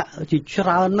លុយកាក់ជាច្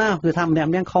រើនណាស់គឺថាម្នាក់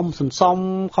ខំសន្សំ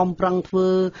ខំប្រឹងធ្វើ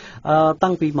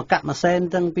តាំងពីមកៈមួយសែន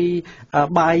តាំងពី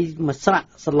បាយមួយស្រាក់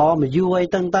សឡមួយយូរអី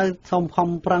ទាំងទៅខំ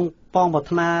ប្រឹងប៉ងប្រា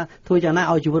ថ្នាធ្វើយ៉ាងណា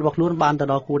ឲ្យជីវិតរបស់ខ្លួនបានទៅ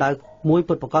ដល់គោលដៅមួយ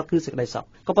ពិតប្រាកដគឺសេចក្តីសុខ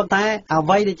ក៏ប៉ុន្តែអ្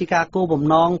វីដែលជាការគោលបំ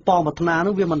ណងប៉ងប្រាថ្នា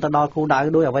នោះវាមិនទៅដល់គោលដៅ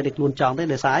ដោយអ្វីដែលខ្លួនចង់ទេ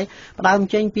ដោយសារផ្ដើម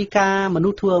ចេញពីការមនុ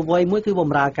ស្សធ្វើអ្វីមួយគឺប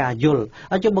ម្រើការយល់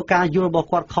ហើយចុះបើការយល់របស់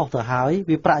គាត់ខុសទៅហើយ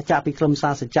វាប្រាក់ចាក់ពីខ្លឹមសា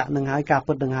រសច្ចៈនឹងហើយការ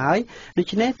ពិតនឹងហើយដូ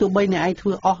ច្នេះទោះបីអ្នកឯងធ្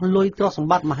វើអស់លុយទ្រព្យសម្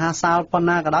បត្តិមហាសាលប៉ុណ្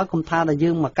ណាក៏ដោយគុំថាដែលយើ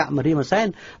ងមកកៈមួយរៀលមួយសែន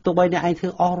ទោះបីអ្នកឯងធ្វើ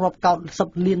អស់រាប់កោត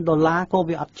10លានដុល្លារក៏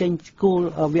វាអត់ចេញគោល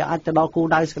វាអាចទៅដល់គោល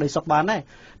ដៅសេចក្តីសុខបានដែរ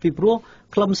ពីព្រោះ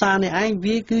ខ្លឹមសារនេះឯង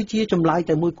វាគឺជាចម្លើយ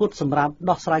តែមួយគត់សម្រាប់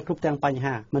ដោះស្រាយគ្រប់ទាំងបញ្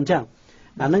ហាមិនចឹង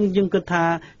អានឹងយើងគិតថា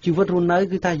ជីវិតរស់នៅ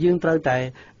គឺថាយើងត្រូវតែ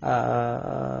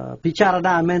ពិចារ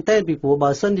ណាមែនទេពីព្រោះបើ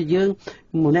សិនជាយើង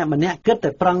ម្នាក់គិតតែ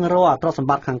ប្រឹងរកទ្រព្យសម្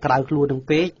បត្តិខាងក្រៅខ្លួននឹង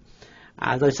ពេក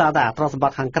ដោយសារតែទ្រព្យសម្ប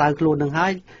ត្តិខាងក្រៅខ្លួននឹងហើ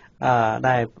យ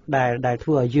ដែលធ្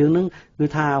វើឲ្យយើងនឹងគឺ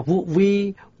ថាវក់វី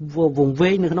វង្វេ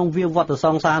ងនៅក្នុងវាវត្តស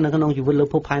ង្សារនៅក្នុងជីវិតលើ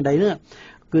ភពផែនដីនេះ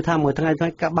គឺថាមួយថ្ងៃ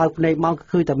ការបើកភ្នែកមក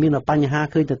ឃើញតែមានបញ្ហា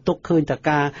ឃើញតែទុកឃើញតែ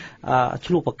ការ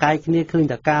ឆ្លោះប្រកែកគ្នាឃើញ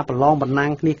តែការប្រឡងបណ្ណាំ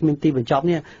ងគ្នាគ្មានទីបញ្ចប់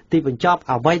នេះទីបញ្ចប់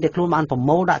អ្វីដែលខ្លួនបានប្រ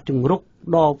មូលដាក់ជំរុក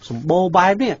ដ៏សម្បូរបែ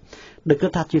បនេះដែលគិ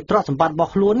តថាជាទ្រព្យសម្បត្តិរប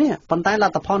ស់ខ្លួននេះប៉ុន្តែល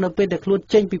ទ្ធផលនៅពេលដែលខ្លួន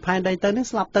ចេញពីផែនដីទៅនេះ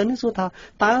ស្លាប់ទៅនេះសួរថា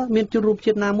តើមានជនរួម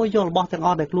ជាតិណាមួយយករបស់ទាំងអ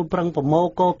ស់ដែលខ្លួនប្រឹងប្រមូល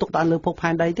កោទុកដាក់លើភពផែ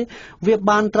នដីទេវា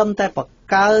បានត្រឹមតែបង្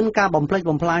កើនការបំផ្លិច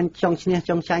បំផ្លាញចង់ឈ្នះ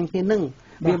ចង់ចាញ់គ្នានឹង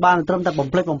វាបានត្រឹមតែបំ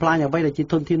ផ្លិចបំផ្លាញអ្វីដែលជា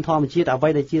ធនធានធម្មជាតិអ្វី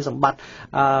ដែលជាសម្បត្តិ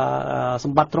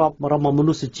ទ្រព្យរបស់ម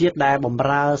នុស្សជាតិដែលបំ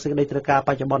រើសេចក្តីត្រូវការប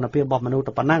ច្ចុប្បន្នភាពរបស់មនុស្ស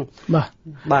ទៅប៉ុណ្ណឹង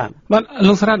បាទ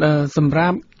លោកស្រាតសម្រា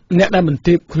ប់អ្នកដែលបន្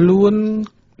ទាបខ្លួន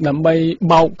ដើម្បី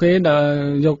បោកគេដែល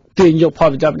យកទាញយកផល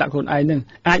ប្រយោជន៍ដាក់ខ្លួនឯងនឹង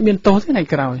អាចមានទោសទេថ្ងៃ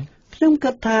ក្រោយ ខ្ញុំ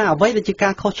គិតថាអ្វីដែលជាកា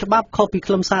រខុសច្បាប់ខុសពី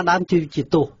ខ្លឹមសារដើមជា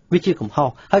ទោសវាជាកំហុស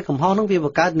ហើយកំហុសនោះវាប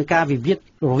ង្កើតនឹងការវិវាទ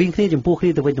រវាងគ្នាចំពោះគ្នា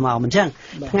ទៅវិញទៅមកមិនចឹង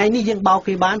ថ្ងៃនេះយើងបោក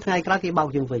គេបានថ្ងៃក្រោយគេបោក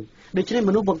យើងវិញដូច្នេះ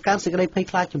មនុស្សបង្កើតសេចក្តីភ័យ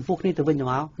ខ្លាចចំពោះគ្នាទៅវិញទៅ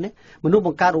មកណាមនុស្សប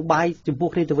ង្កើតឧបាយចំពោះ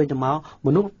គ្នាទៅវិញទៅមកម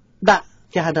នុស្សដាក់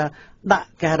គេហៅថា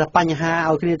បញ្ហា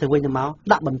ឲ្យគ្នាទៅវិញទៅមក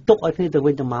ដាក់បន្ទុកឲ្យគ្នាទៅ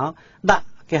វិញទៅមកដាក់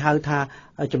គេហៅថា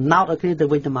ចំណោទឲ្យគ្នាទៅ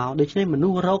វិញទៅមកដូច្នេះមនុ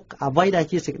ស្សរកអ្វីដែល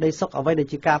ជាសេចក្តីសុខអ្វីដែល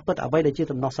ជាការពិតអ្វីដែលជា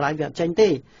ដំណោះស្រាយវាអត់ចេញទេ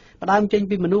ផ្ដើមចេញ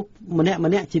ពីមនុស្សម្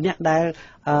នាក់ជាអ្នកដែល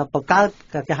បង្កើត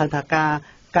គេហៅថាកា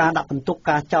រដាក់បន្ទុក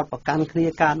ការចោទប្រកាន់គ្នា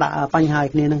ការដាក់បញ្ហាឲ្យ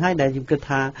គ្នានឹងហើយដែលខ្ញុំគិត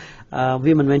ថា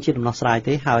វាមិនមែនជាដំណោះស្រាយ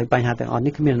ទេហើយបញ្ហាទាំងអស់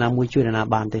នេះគ្មាននរណាមួយជួយនរណា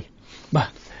បានទេបាទ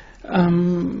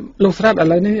លោកស្រាប់ឥ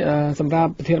ឡូវនេះសម្រា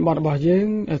ប់ប្រធានបទរបស់យើង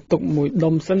ទុកមួយ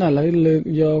ដុំសិនឥឡូវលើក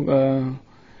យក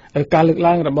ការលើក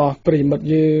ឡើងរបស់ប្រិមិត្ត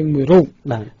យើងមួយរូប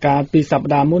កាលពីសប្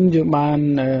តាហ៍មុនយើងបាន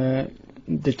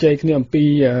ជជែកគ្នាអំពី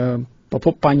ប្រភ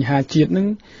ពបញ្ហាជាតិនឹង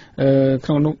ក្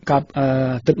នុងនោះកាល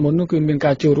ទឹកមុននោះគឺមាន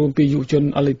ការចូលរួមពីយុវជន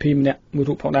LP ម្នាក់មួយ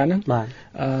រូបផងដែរហ្នឹងបាទ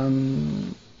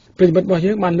ប្រិមិត្តរបស់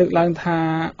យើងបានលើកឡើងថា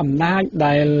អំណាច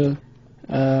ដែល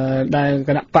គ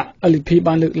ណៈបក LP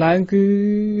បានលើកឡើងគឺ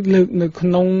លើកនៅក្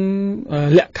នុង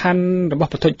លក្ខខណ្ឌរបស់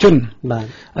ប្រតិជនបាទ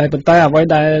ហើយប៉ុន្តែអ្វី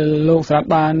ដែលលោកស្រាប់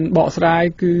បានបកស្រាយ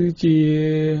គឺជា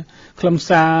ខ្លឹម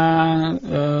សារ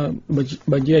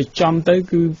បើនិយាយចំទៅ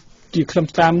គឺជាខ្លឹម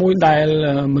សារមួយដែល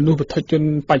មនុស្សប្រតិជន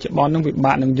បច្ចុប្បន្ននឹងពិ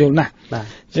បាកនឹងយល់ណាស់បាទ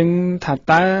អញ្ចឹងថា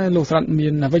តើលោកស្រាប់មា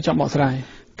នអ្វីចង់បកស្រាយ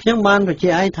ខ្ញុំបានបញ្ជា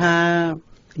ក់ឲ្យថា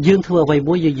យើងធ្វើអ្វី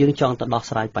មួយយើងចង់ទៅដោះ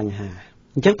ស្រាយបញ្ហា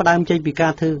អញ្ចឹងផ្ដើមចេញពីកា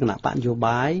រធ្វើគណៈបកនយោ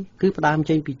បាយគឺផ្ដើម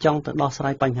ចេញពីចង់ទៅដោះស្រា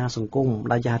យបញ្ហាសង្គម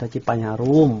ដែលហៅថាជាបញ្ហា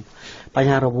រួម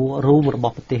រប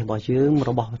ស់ប្រទេសរបស់យើង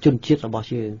របស់ជនជាតិរបស់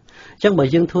យើងអញ្ចឹងបើ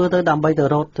យើងធ្វើទៅដើម្បីទៅ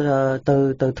រក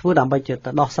ទៅធ្វើដើម្បីទៅ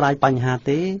ដោះស្រាយបញ្ហា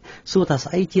ទេសួរថា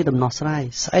ស្អីជាដំណោះស្រាយ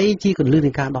ស្អីជាគន្លឹះ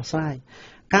នៃការដោះស្រាយ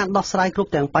គ្រប់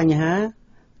ទាំងបញ្ហា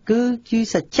គឺជា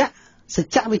សច្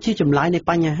ចៈវាជាចម្លើយនៃ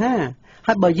បញ្ហា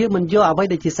ហើយបើយើងមិនយកអ្វី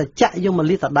ដែលជាសច្ចៈយកមក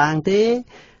លាតត្រដាងទេ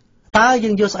តើយើ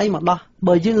ងយកស្អីមកដោះ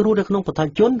បើយើងរស់នៅក្នុងប្រតិ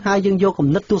ជនហើយយើងយកគំ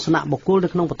និតទស្សនៈបុគ្គលនៅ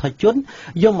ក្នុងប្រតិជន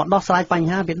យកមកដោះស្រាយបញ្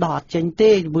ហាវាដោះអត់ចេញ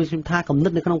ទេព្រោះខ្ញុំថាគំនិ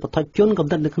តនៅក្នុងប្រតិជនគំ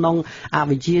និតនៅក្នុងអ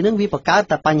វិជ្ជានឹងវាបង្កើត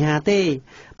តែបញ្ហាទេ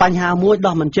បញ្ហាមួយ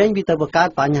ដោះមិនចេញវាទៅបង្កើត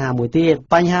បញ្ហាមួយទៀត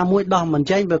បញ្ហាមួយដោះមិន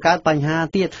ចេញបង្កើតបញ្ហា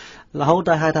ទៀតរហូត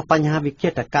ដល់ហៅថាបញ្ហាវាចិ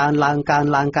ត្តតែកើនឡើងហ្នឹង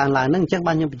អញ្ចឹង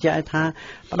បានខ្ញុំបញ្ជាក់ឲ្យថា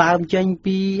ផ្ដើមចេញ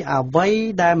ពីអ្វី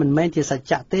ដែលមិនមែនជាសច្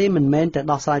ចៈទេមិនមែនតែ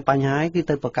ដោះស្រាយបញ្ហាគឺ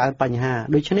ទៅបង្កើតបញ្ហា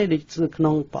ដូច្នេះដូចក្នុ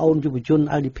ងប្អូនយុវជន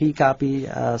LDP កាលពី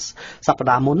សប្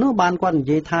តាហ៍មុននោះបានគាត់និ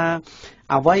យាយថា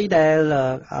អ្វីដែល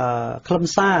ខ្លឹម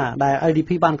សារដែល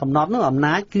LDP បានកំណត់នោះអំ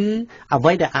ណាចគឺអ្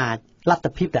វីដែលអាចលទ្ធ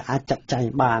ភាពដែលអាចចាត់ចែង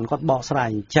បានគាត់បកស្រាយ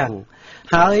អញ្ចឹង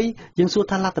ហើយយើងសួរ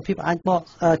ថាលទ្ធភាពអាចបក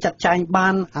ចាត់ចែងបា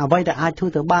នអ្វីដែលអាចធ្វើ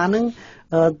ទៅបានហ្នឹង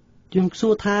យើងសួ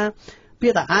រថាពា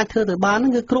ក្យដែលអាចធ្វើទៅបានហ្នឹ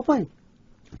ងគឺគ្រប់ហើយ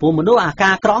ព្រោះមនុស្សអា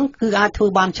ការក្រង់គឺអាចធ្វើ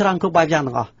បានច្រើនគ្រប់បែបយ៉ាង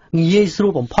ទាំងអស់ងាយស្រួ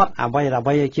លបំផុតអ្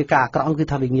វីជាការអាក្រក់គឺ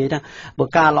ថាវាងាយណាស់បើ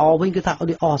ការល្អវិញគឺថា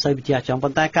ដូចអស់ស្អីវិជាចឹងប៉ុ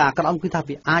ន្តែការអាក្រក់គឺថា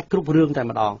វាអាចគ្រប់រឿងតែ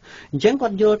ម្ដងអញ្ចឹងគា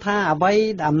ត់យល់ថាអ្វី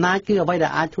អំណាចគឺអ្វីដែ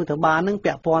លអាចធ្វើទៅបាននឹង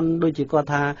ពាក់ព័ន្ធដូចជាគាត់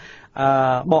ថា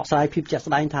បកស្រាយភាពជាក់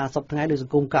ស្ដែងថាសពថ្ងៃដោយស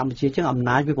ង្គមកម្ពុជាចឹងអំ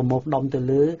ណាចវាប្រមូលផ្ដុំទៅ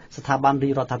លើស្ថាប័ន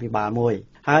រដ្ឋាភិបាលមួយ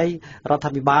ហើយរដ្ឋា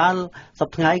ភិបាលស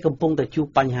ប្តាហ៍កំពុងតែជួប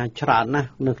បញ្ហាច្រើនណាស់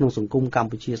នៅក្នុងសង្គមកម្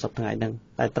ពុជាសប្តាហ៍ហ្នឹង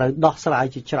តែត្រូវដោះស្រាយ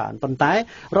ជាច្រើនប៉ុន្តែរ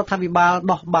ដ្ឋាភិបាល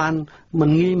ដោះបាន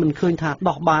មិនឃើញថា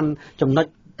ដោះបានចំណុច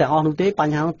ទាំងអស់នោះទេប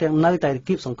ញ្ហានោះទាំងនៅតែ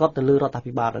គៀបសង្កត់ទៅលើរដ្ឋា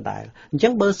ភិបាលដដែលអញ្ចឹ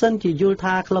ងបើសិនជាយល់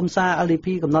ថាខ្លឹមសារ LDP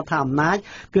កំណត់ថាអំណាច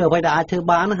គឺអ្វីដែលអាចធ្វើ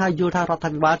បានហើយយល់ថារដ្ឋា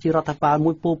ភិបាលជារដ្ឋាភិបាល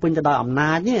មួយពោពេញទៅដោយអំ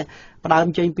ណាចនេះផ្ដើម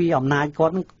ចេញពីអំណាច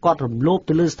គាត់រំលោភ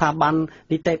ទៅលើស្ថាប័ន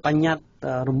នីតិបញ្ញត្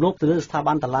តិរំលោភទៅលើស្ថា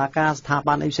ប័នតុលាការស្ថា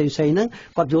ប័នអីផ្សេងៗហ្នឹង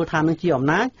គាត់យល់ថានឹងជាអំ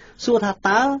ណាចសួរថា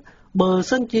តើបើ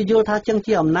សិនជាយល់ថាចឹង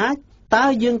ជាអំណាចតើ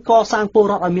យើងកសាងពល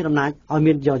រដ្ឋឲ្យមានអំណាចឲ្យ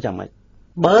មានយកយ៉ាងម៉េច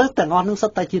បើទាំងអស់នឹងសុ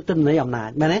ទ្ធតែជាទិន្នន័យអំណាច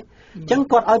មែនទេអញ្ចឹង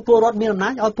គាត់ឲ្យពលរដ្ឋមានអំណា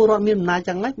ចឲ្យពលរដ្ឋមានអំណាច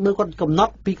យ៉ាងម៉េចបើគាត់កំណ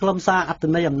ត់ពីខ្លឹមសារអត្ថ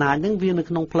ន័យអំណាចហ្នឹងវានៅ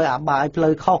ក្នុងផ្លូវអបាយផ្លូ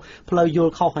វខុសផ្លូវយ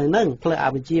ល់ខុសហើយហ្នឹងផ្លូវអ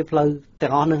វិជ្ជាផ្លូវទាំ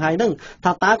ងអស់ហ្នឹងហើយហ្នឹង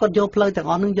ថាតើគាត់យកផ្លូវទាំង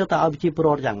អស់ហ្នឹងយកទៅឲ្យប្រជាពលរ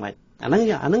ដ្ឋយ៉ាងម៉េចអាហ្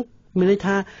នឹងមានន័យ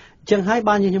ថាចឹងហើយ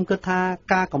បានខ្ញុំគិតថា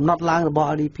ការកំណត់ឡើងរបស់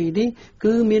LDP នេះ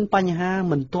គឺមានបញ្ហា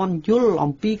មិនទាន់យល់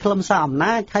អំពីខ្លឹមសារអំ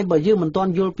ណាចហើយបើយើងមិនទា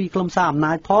ន់យល់ពីខ្លឹមសារអំ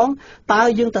ណាចផងតើ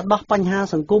យើងទៅដោះបញ្ហា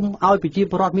សង្គមឲ្យប្រជា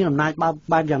ពលរដ្ឋមានអំណាច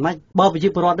បែបយ៉ាងម៉េចបើប្រជា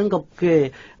ពលរដ្ឋនឹងក៏គេ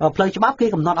ផ្លូវច្បាប់គេ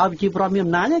កំណត់ឲ្យប្រជាពលរដ្ឋមាន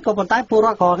អំណាចក៏ប៉ុន្តែពលរ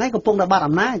ដ្ឋក៏ថ្ងៃកំពុងតែបាត់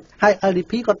អំណាចហើយ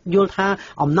LDP គាត់យល់ថា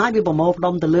អំណាចវាប្រមូលផ្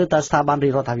ដុំទៅលើតែស្ថាប័នរ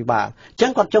ដ្ឋាភិបាលអញ្ចឹ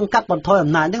ងគាត់ចង់កាត់បន្ថយ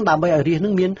អំណាចហ្នឹងដើម្បីឲ្យរាជនឹ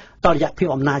ងមានតរិយភាព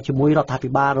អំណាចជាមួយរដ្ឋាភិ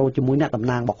បាលឬជាមួយអ្នកតំ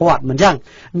ណាងរបស់គាត់មិន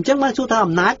អញ្ចឹង ចឹងបានសួរថា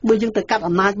អំណាចបើយើងទៅកាត់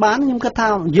អំណាចបានខ្ញុំគិតថា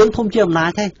យើងធំជាអំណាច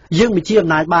ហើយយើងមិនជាអំ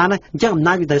ណាចបានហើយអញ្ចឹងអំ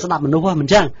ណាចវាត្រូវស្ដាប់មនុស្សហ្នឹងមិនអ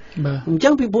ញ្ចឹងអញ្ចឹ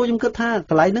ងពីព្រោះខ្ញុំគិតថា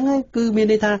កន្លែងហ្នឹងគឺមាន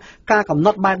ន័យថាការកំណ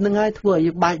ត់បែបហ្នឹងហើយធ្វើឲ្យ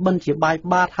យើងបែកបិណ្ឌជាបែក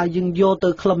បាតហើយយើងយកទៅ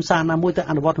ខ្លឹមសារណាមួយទៅ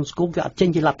អនុវត្តក្នុងសង្គមវាអត់ចេញ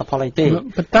ជាលទ្ធផលអីទេ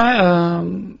ប៉ុន្តែ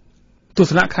ទស្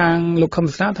សនៈខាងលោកខឹម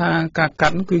ស្នាថាការកា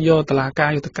ត់គឺយកតឡាការ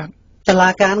យកទៅកាត់តឡា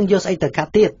ការនឹងយកស្អីទៅកា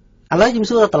ត់ទៀតឥឡូវខ្ញុំ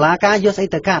សួរតឡាការយកស្អី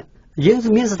ទៅកាត់យើង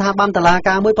មានស្ថាប័នតឡា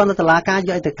ការមួយប៉ុន្តែតឡាការយ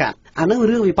កអីទៅកាត់អានឹង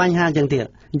រឿងវាបញ្ហាអញ្ចឹងទៀត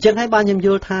អញ្ចឹងហើយបានខ្ញុំយ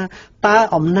ល់ថាតើ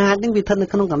អំណាចនឹងវាស្ថិតនៅ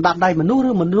ក្នុងកណ្ដាប់ដៃមនុស្ស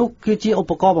ឬមនុស្សគឺជាឧ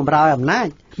បករណ៍បម្រើឲ្យអំណាច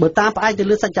បើតាមផ្អែកទៅ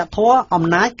លើសច្ចធម៌អំ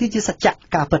ណាចគឺជាសច្ច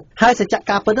ការពិតហើយសច្ច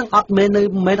ការពិតនឹងអត់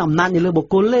មែនអំណាចនៅលើបុ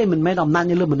គ្គលទេមិនមែនអំណាច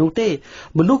នៅលើមនុស្សទេ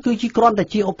មនុស្សគឺជាគ្រាន់តែ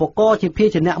ជាឧបករណ៍ជាភា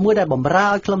ជៈមួយដែលបម្រើ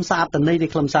ឲ្យខ្លឹមសារអត្តន័យនៃ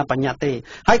ខ្លឹមសារបញ្ញត្តិទេ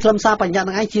ហើយខ្លឹមសារបញ្ញត្តិ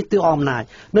នឹងឯងជាទិសអំណាច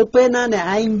នៅពេលណាអ្នក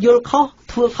ឯងយល់ខុស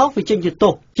ធ្វើខុសវាចេញជាទោ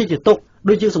សជាទុក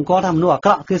ដូចជាសម្គាល់ថាមនុស្សអាក្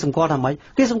រក់គឺសម្គាល់ថាម៉េច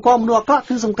គេសម្គាល់មនុស្សអាក្រក់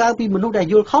គឺសម្គាល់ពីមនុស្សដែល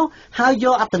យល់ខុសហើយយ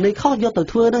កអត្តន័យខុសយកទៅ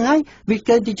ធ្វើហ្នឹងហើយវា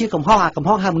គឺជាកំហុសកំ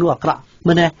ហុសហៅមនុស្សអាក្រក់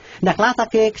មែនទេអ្នកខ្លះថា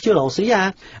គេខ្ជិលរស់ស៊ី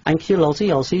អញខ្ជិលរស់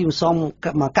ស៊ីមិនសម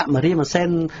មកកាក់មករៀនមួយសែន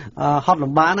ហត់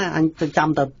លំបានអញទៅចាំ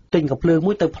តែទិញកាភ្លើង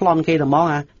មួយទៅប្លន់គេតែហ្មង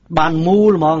បានមូ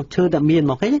លហ្មងឈើតែមានហ្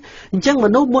មងឃើញអញ្ចឹងម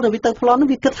នុស្សមុនឲ្យវាទៅប្លន់ហ្នឹង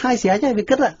វាគិតហើយស្រេចហើយវា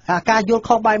គិតអាការយល់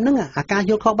ខុសបែបហ្នឹងអាការ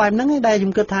យល់ខុសបែបហ្នឹងឯងដែលខ្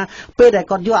ញុំគិតថាពេលដែល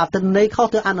គាត់យកអត្តន័យខុស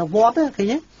ទៅអនុវត្តឃើ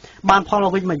ញទេបានផល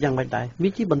វិញមកយ៉ាងម៉េចដែរវា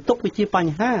ជាបន្ទុកវាជាប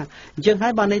ញ្ហាអញ្ចឹងហើ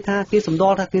យបានន័យថាគេសម្គា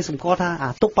ល់ថាអា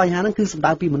ទុកបញ្ហាហ្នឹងគឺសំ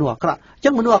ដៅពីមនុស្សអាក្រក់អញ្ចឹ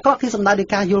ងមនុស្សអាក្រក់គឺសំដៅពី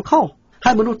ការយល់ខុស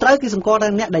ហើយមនុស្សត្រូវគឺសម្គាល់ថា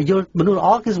អ្នកដែលយល់មនុស្សល្អ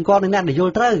គឺសម្គាល់ថាអ្នកដែលយ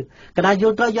ល់ត្រូវកណ្ដាលយ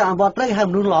ល់ត្រូវយកអនុវត្តត្រូវហើយ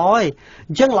មនុស្សល្អឯង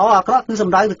អញ្ចឹងល្អអាក្រក់គឺសំ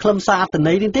ដៅទៅខ្លឹមសារអត្ត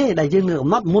ន័យនេះទេដែលយើងនៅកំ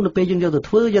ណត់មុនទៅពេលយើងយកទៅ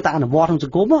ធ្វើយកទៅអនុវត្តក្នុងស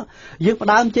ង្គមយើងផ្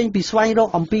ដើមចេញពីស្វែងរក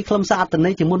អំពីខ្លឹមសារអត្តន័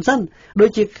យជាមុនសិនដូច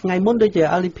ជាថ្ងៃមុនដូចជា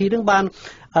LDP នឹងបាន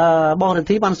បងរដ្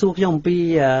ឋាភិបាលបានសួរខ្ញុំអំពី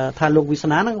ថាលោកវិស្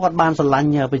នាហ្នឹងគាត់បានស្រឡាញ់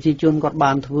ប្រជាជនគាត់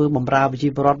បានធ្វើបម្រើប្រជា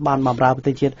ពលរដ្ឋបានបម្រើប្រ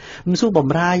ទេសជាតិមិនសួរប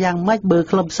ម្រើយ៉ាងម៉េចបើ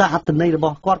ខ្លឹមសារអត្តន័យរប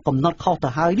ស់គាត់កំណត់ខុសទៅ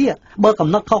ហើយនេះបើកំ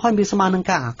ណត់ខុសហើយវាស្មើនឹង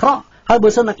ការអាក្រក់ហើយបើ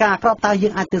សិនតែការអាក្រក់តើយើ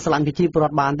ងអាចទៅស្រឡាញ់ប្រជាពលរ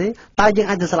ដ្ឋបានទេតើយើង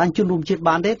អាចទៅស្រឡាញ់ជនរួមជាតិ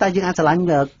បានទេតើយើងអាចស្រឡាញ់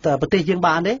ប្រទេសយើង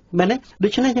បានទេមែនទេដូ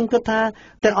ច្នេះខ្ញុំគិតថា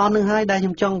ទាំងអស់នឹងហើយដែលខ្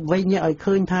ញុំចង់វែងញាក់ឲ្យ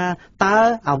ឃើញថាតើ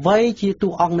អ្វីជាតួ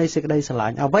អង្គនៃសេចក្តីស្រឡា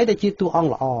ញ់អ្វីដែលជាតួអង្គ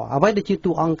ល្អអ្វីដែលជា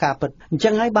តួអង្គការពិតអញ្ចឹ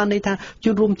ងហើយបានន័យថាជ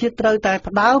នរួមជាតិត្រូវតែ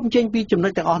ផ្ដើមចេញពីចំណុ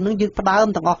ចទាំងអស់នឹងយើងផ្ដើម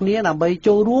ទាំងអស់គ្នាដើម្បី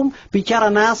ចូលរួមពិចារ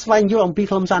ណាស្វែងយល់អំពី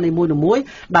ខ្លឹមសារនីមួយៗ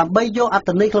ដើម្បីយកអត្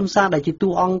តន័យខ្លឹមសារដែលជាតួ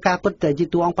អង្គការពិតដែលជា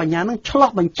តួអង្គបញ្ញានឹងឆ្លោះ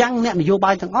បញ្ចាំងអ្នកនយោ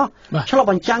បាយទាំងអស់ឆ្លោះ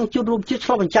បញ្ចាំងជនរួមជាតិឆ្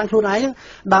លោះបញ្ចាំងខ្លួនឯង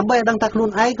ដើម្បីឲ្យដឹងថាខ្លួន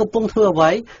ឯងកំពុងធ្វើអ្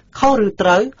វីខុសឬត្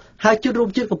រូវហើយជនរួម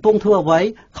ជាតិកំពុងធ្វើអ្វី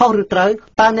ខុសឬត្រូវ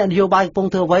តើអ្នកនយោបាយកំពុង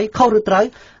ធ្វើអ្វីខុសឬត្រូវ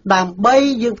ដើម្បី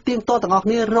យើងផ្ទៀងផ្ទាត់ទាំងអស់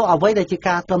គ្នារកអ្វីដែលជា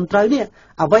ការត្រឹមត្រូវនេះ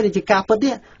អ្វីដែលជាការពិត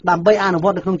នេះដើម្បីអនុវ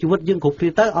ត្តនៅក្នុងជីវិតយើងគ្រប់គ្នា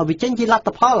ទៅឲ្យវាចេញជាលទ្ធ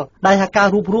ផលដែលថាការ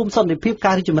រួបរวมសន្តិភាព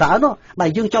ការរីកចម្រើននោះដែល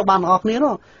យើងចង់បានទាំងអស់គ្នា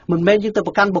នោះមិនមែនយើងទៅ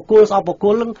ប្រកាន់បុគ្គលស្អប់បុគ្គ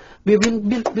លនឹងវា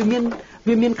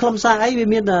មានខ្លឹមសារអីវា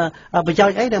មានប្រយោជ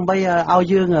ន៍អីដើម្បីឲ្យ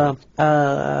យើង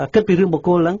គិតពីរឿងបុគ្គ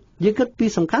លហ្នឹងយើងគិតពី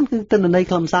សំខាន់គឺទិន្នន័យ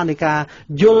ខ្លឹមសារនៃការ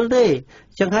យល់ទេ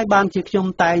ចឹងហើយបានជាខ្ញុំ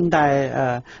តែងតែ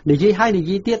និយាយឲ្យនិ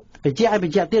យាយទៀតបញ្ជា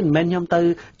ក់ទៀតមិនមែនខ្ញុំទៅ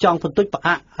ចង់បន្ទុចផ្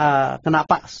អាកគណៈ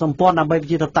បកសម្ព័ន្ធដើម្បីប្រ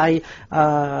ជាធិបតេយ្យ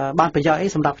បានប្រយោជន៍អី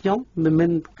សម្រាប់ខ្ញុំមិនមែន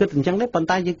គិតអញ្ចឹងទេប៉ុន្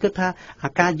តែយើងគិតថា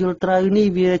អាការយល់ត្រូវនេះ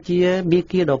វាជាមា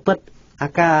គ៌ាដ៏ពិតអា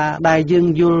ការដែលយើង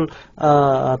យល់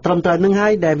ត្រឹមត្រូវនឹងហើ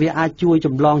យដែលវាអាចជួយច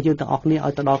ម្លងយើងទាំងអស់គ្នាឲ្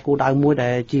យទៅដល់គោលដៅមួយដែ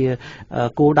លជា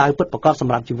គោលដៅពិតប្រាកដស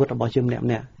ម្រាប់ជីវិតរបស់យើងម្នាក់ៗ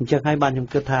អញ្ចឹងហើយបានខ្ញុំ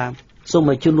គិតថាសូម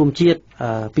ឲ្យជនរួមជាតិ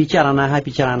ពិចារណាឲ្យ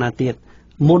ពិចារណាទៀត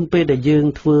មុនពេលដែលយើង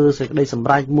ធ្វើសេចក្តីសម្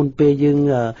រេចមុនពេលយើង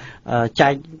ចែ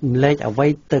កម្លែកអ្វី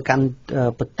ទៅកាន់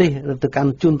ប្រទេសទៅកាន់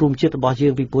ជនរួមជាតិរបស់យើ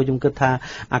ងពីព្រោះខ្ញុំគិតថា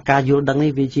អាការយល់ដឹងនេះ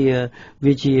វាជា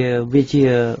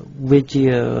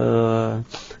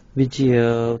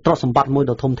ទ្រព្យសម្បត្តិមួយ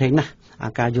ដ៏ធំធេងណាស់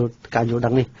អាការយល់ដឹ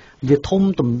ងនេះវា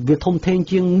ធំធេង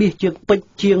ជាងមាសជាងពេជ្រ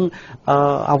ជាង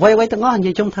អ្វីទាំងអស់និ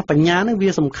យាយchungថាបញ្ញានេះវា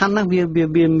សំខាន់ណាស់វា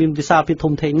មានវិសាលភាព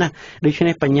ធំធេងណាស់ដូច្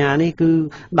នេះបញ្ញានេះគឺ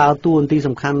ដើរតួនាទី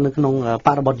សំខាន់នៅក្នុងប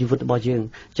រិបទជីវិតរបស់យើង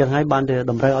អញ្ចឹងហើយបានតែ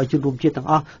តម្រូវឲ្យជនរួមជាតិទាំង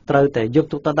អស់ត្រូវតែយក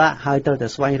ទុកទៅដាក់ហើយត្រូវតែ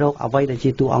ស្វែងរកអ្វីដែលជា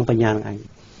តួអង្គបញ្ញានឹងឯង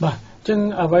បាទអញ្ចឹង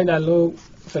អ្វីដែលលោក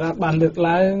សារ៉ាត់បានលើក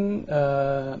ឡើង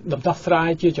ដំណោះស្រាយ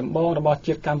ជាចម្បងរបស់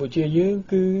ជាតិកម្ពុជាយើង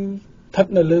គឺស្ថិត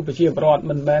នៅលើប្រជាពលរដ្ឋ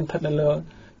មិនមែនស្ថិតនៅលើ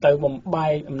ទៅបំបែ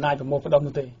កអំណាចប្រមូលផ្ដុំ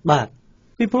នោះទេបាទ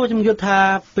ពីព្រោះខ្ញុំយល់ថា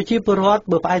ប្រជាពលរដ្ឋ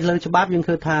បើផ្អែកលើច្បាប់យើង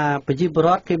ឃើញថាប្រជាពលរ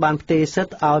ដ្ឋគេបានផ្ទេរសិទ្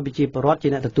ធិឲ្យប្រជាពលរដ្ឋជា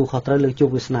អ្នកទទួលខុសត្រូវលើជោគ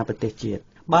វាសនាប្រទេសជាតិ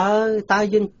បើតើ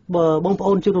យើងបងប្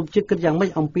អូនជនរួមជាតិគិតយ៉ាងម៉េច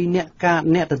អំពីអ្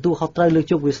នកទទួលខុសត្រូវលើ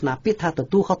ជោគវាសនាពាក្យថាទ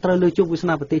ទួលខុសត្រូវលើជោគវាស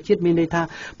នាប្រទេសជាតិមានន័យថា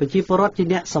ប្រជាពលរដ្ឋជា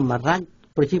អ្នកសម្រេច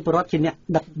ប្រជាពលរដ្ឋជាអ្នក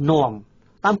ដឹកនាំ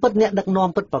តាមពិតអ្នកដឹកនាំ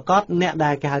ពិតប្រកបអ្នក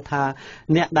ដែលគេហៅថា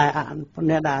អ្នក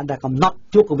ដែលកំណត់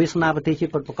ជោគវាសនាប្រទេសជា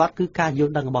តិពិតប្រកបគឺការយ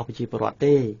ល់ដឹងរបស់ប្រជាពលរដ្ឋ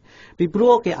ទេពីព្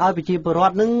រោះគេឲ្យប្រជាពលរ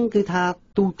ដ្ឋនឹងគឺថា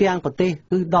ទូទាំងប្រទេស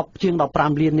គឺ10ជាង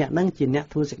15លានអ្នកនឹងជាអ្នក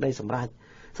ធ្វើសេចក្តីសម្រេច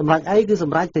អីគឺស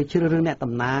ម្រេចទៅជ្រើសរើសអ្នក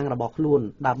តំណាងរបស់ខ្លួន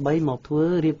ដើម្បីមកធ្វើ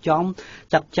រៀបចំ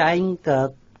ចាត់ចែង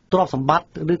ទ្រព្យសម្បត្តិ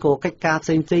ឬក៏កិច្ចការផ្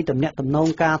សេងៗតំណាក់តំណង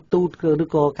ការទូតឬ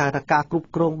ក៏ការគ្រប់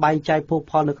គ្រងបែងចែកភោគ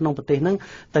ផលនៅក្នុងប្រទេសហ្នឹង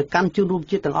ទៅកាន់ជនរួម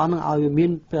ជាតិទាំងអស់ហ្នឹងឲ្យវាមា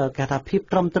នគេថាភាព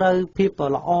ត្រឹមត្រូវភាព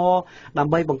ល្អដើ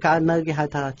ម្បីបង្កើននៅគេហៅ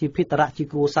ថាជាភិតរៈជា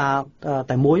គ្រួសារ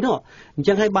តែមួយនោះអញ្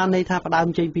ចឹងហើយបានន័យថាផ្ដើម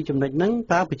ចេញពីចំណុចហ្នឹង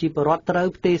តើប្រជាពលរដ្ឋត្រូវ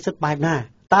ផ្ទេរសិទ្ធិបែបណា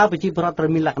តើប្រជាពលរដ្ឋត្រូវ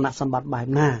មានលក្ខណៈសម្បត្តិបែប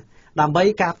ណាដើម្បី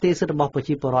ការផ្ទេរសិទ្ធិរបស់ប្រ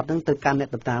ជាពលរដ្ឋហ្នឹងទៅកាន់អ្នក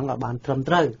តំណាងឲ្យបានត្រឹម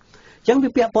ត្រូវចឹងវា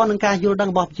ពាក់ព័ន្ធនឹងការយល់ដឹង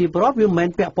របស់ប្រជាពលរដ្ឋវាមិនមែន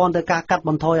ពាក់ព័ន្ធទៅការកាត់ប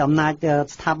ន្ថយអំណាច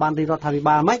ស្ថាប័នរដ្ឋាភិ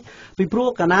បាលមិនពីព្រោះ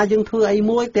កាលណាយើងធ្វើអី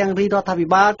មួយទាំងរដ្ឋាភិ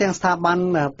បាលទាំងស្ថាប័ន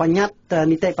បញ្ញត្តិ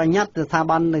នីតិបញ្ញត្តិស្ថា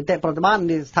ប័ននីតិប្រតិបត្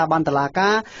តិស្ថាប័នតុលាកា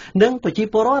រនិងប្រជា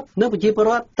ពលរដ្ឋ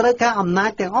ត្រូវការអំណាច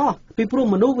ទាំងអស់ពីព្រោះ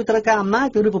មនុស្សវាត្រូវការអំណាច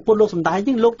គឺប្រពន្ធលោកសំដែង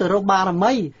ជាងលោកទៅរកបារ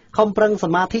មីខំប្រឹងស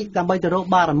មាធិដើម្បីទៅរក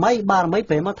បារមីប្រាប់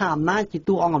មកថាអំណាចជា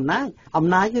តួអង្គអំ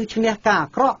ណាចគឺឈ្នះការអា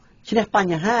ក្រក់ឈ្នះប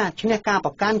ញ្ហាឈ្នះការ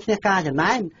ប្រកាន់ឈ្នះការចំ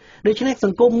ណែនដូច្នេះស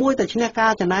ង្គមមួយតែឈ្នះកា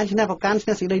រចំណែនឈ្នះប្រកាន់ឈ្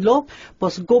នះសេចក្តីលោភព្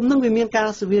រោះសង្គមនឹងវាមានកា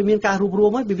ររួបរว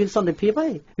มហើយវាមានសន្តិភាពហើ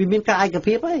យវាមានការឯក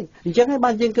ភាពហើយអញ្ចឹងហើយ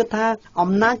បានយើងគិតថា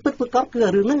អំណាចពិតប្រាកដគឺ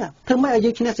រឿងហ្នឹងធ្វើម៉េចឲ្យយើ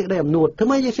ងឈ្នះសេចក្តីអំនួតធ្វើ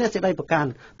ម៉េចយើងឈ្នះសេចក្តីប្រកាន់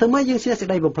ធ្វើម៉េចយើងឈ្នះសេច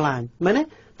ក្តីបំផ្លាញមែនទេ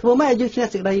ធ្វើម៉េចឲ្យយើងឈ្នះ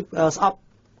សេចក្តីស្អប់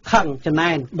ខឹងចំ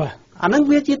ណែនបាទអាហ្នឹង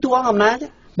វាជាតួអង្គអំណាច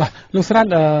បាទលោកស្រាត់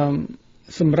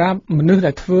សម្រាប់មនុស្ស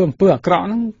ដែលធ្វើអំពើអាក្រក់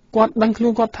ហ្នឹងគាត់ដឹងខ្លួ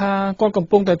នគាត់ថាគាត់កំ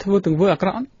ពុងតែធ្វើទង្វើអាក្រ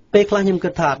ក់ពេលខ្លះខ្ញុំគិ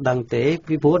តថាអត់ដឹងទេ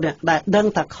ពីព្រោះអ្នកដែលដឹង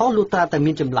ថាខុសលុះត្រាតែ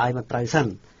មានចម្លើយមកត្រូវសិន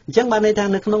អញ្ចឹងបានន័យថា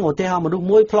នៅក្នុងឧទាហរណ៍មនុស្ស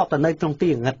មួយធ្លាប់តែនៅក្នុងទី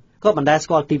ងឹតគាត់មិនដែលស្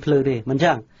គាល់ទីភ្លឺទេមិនអញ្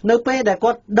ចឹងនៅពេលដែល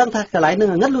គាត់ដឹងថាកន្លែងនឹង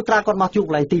ងឹតលុះត្រាគាត់មកជួបក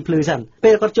ន្លែងទីភ្លឺសិន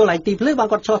ពេលគាត់ចូលកន្លែងទីភ្លឺបាន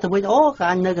គាត់ឆ្លោះទៅវិញអូ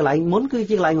កាញនៅកន្លែងមុនគឺ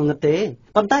ជាកន្លែងងឹតទេ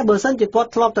ប៉ុន្តែបើសិនជាគាត់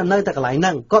ធ្លាប់តែនៅតែកន្លែងហ្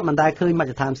នឹងគាត់មិនដែលឃើញមជ្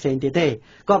ឈដ្ឋានផ្សេងទៀតទេ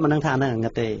គាត់មិនដឹងថាហ្នឹង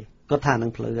ងឹតទេគាត់ថានឹ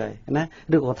ងភ្លឺហើយណា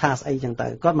ឬក៏ថាស្អីចឹងទៅ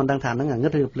គាត់មិនដឹងថានឹងងឹ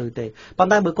តឬភ្លឺទេប៉ុ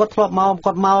ន្តែបើគាត់ធ្លាប់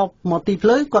មកទីភ្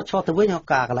លឺគាត់ឆ្លងទៅវិញហៅ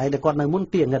ការកន្លែងដែលគាត់នៅមុន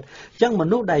ទីងឹតអញ្ចឹងម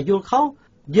នុស្សដែលយល់ខុស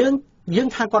យើង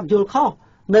ថាគាត់យល់ខុស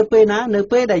នៅពេ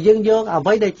លដែលយើងយកអ្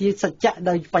វីដែលជាសច្ចៈ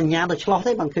ដោយបញ្ញាទៅឆ្លោះ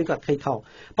ទេបានឃើញគាត់ឃើញខុស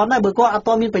ប៉ុន្តែបើគាត់អត់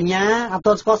ទាន់មានបញ្ញាអត់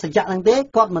ទាន់ស្គាល់សច្ចៈហ្នឹងទេ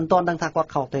គាត់មិនទាន់ដឹងថាគាត់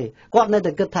ខុសទេគាត់នៅ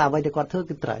តែគិតថាអ្វីដែលគាត់ធ្វើ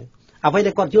គឺត្រូវអ្វី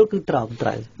ដែលគាត់យល់គឺត្រូវ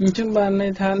អញ្ចឹងបានន័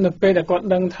យថានៅពេលដែលគាត់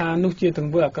ដឹងថានោះជាទ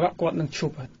ង្វើអាក្រក់គាត់នឹងឈ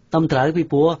ប់ហើយតាមត្រូវពី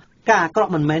ព្រោះការអាក្រ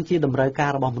ក់មិនមែនជាតម្រូវការ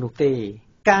របស់មនុស្សទេ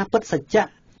ការពិតសច្ចៈ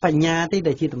បញ្ញាទេ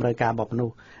ដែលជាតម្រូវការរបស់មនុ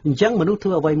ស្សអញ្ចឹងមនុស្សធ្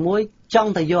វើអ្វីមួយច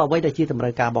ង់ទៅយកអ្វីដែលជាតម្រូ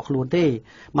វការរបស់ខ្លួនទេ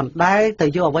មិនដែលទៅ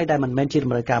យកអ្វីដែលមិនមែនជាត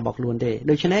ម្រូវការរបស់ខ្លួនទេ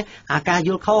ដូច្នេះអាការយ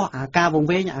ល់ខុសអាការវង្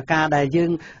វេងអាការដែលយើ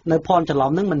ងនៅភ័ន្តច្រ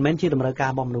ឡំនឹងមិនមែនជាតម្រូវការ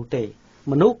របស់មនុស្សទេ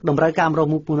មនុស្សតម្រូវការរប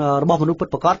ស់មនុស្សពិត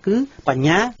ប្រាកដគឺបញ្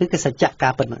ញាឬក៏សច្ចៈកា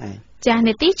រពិតនឹងឯងចាស់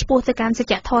នេតិឆ្ពោះទៅកាន់ស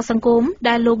ច្ចធម៌សង្គម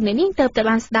ដែលលោកអ្នកនាងទៅ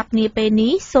បានស្ដាប់នាពេល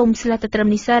នេះសូមស្លេះទៅត្រឹម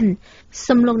នេះសិន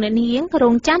សូមលោកអ្នកនាងរ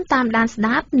ងចាំតាមដានស្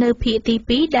ដាប់នៅភាគទី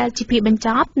2ដែលជាភាគបញ្ច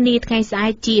ប់នាថ្ងៃស្អែ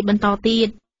កជាបន្តទៀត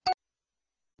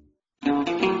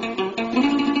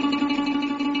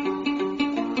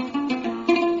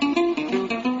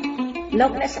លោ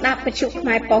កអ្នកស្ដាប់វិទ្យុខ្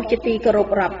មែរប៉ុស្តិ៍ជាទីគោរព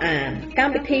រាប់អានក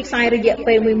ម្មវិធីផ្សាយរយៈ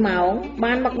ពេល1ម៉ោង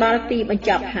បានមកដល់ទីបញ្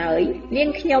ចប់ហើយនាង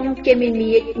ខ្ញុំជាមី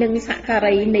មៀកនិងសហកា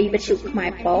រីនៃវិទ្យុខ្មែ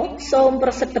រប៉ុស្តិ៍សូមប្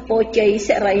រសិទ្ធពរជ័យ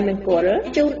សិរីមង្គល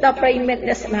ជូនដល់ប្រិយមិត្ត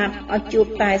អ្នកស្ដាប់ឲ្យជួប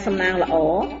តែសំណាងល្អ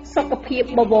សុខភាព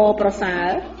បបរប្រសើរ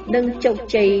និងជោគ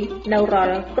ជ័យនៅរា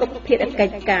ល់គ្រប់ភារកិ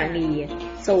ច្ចការងារ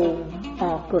សូមអ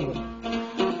រគុណ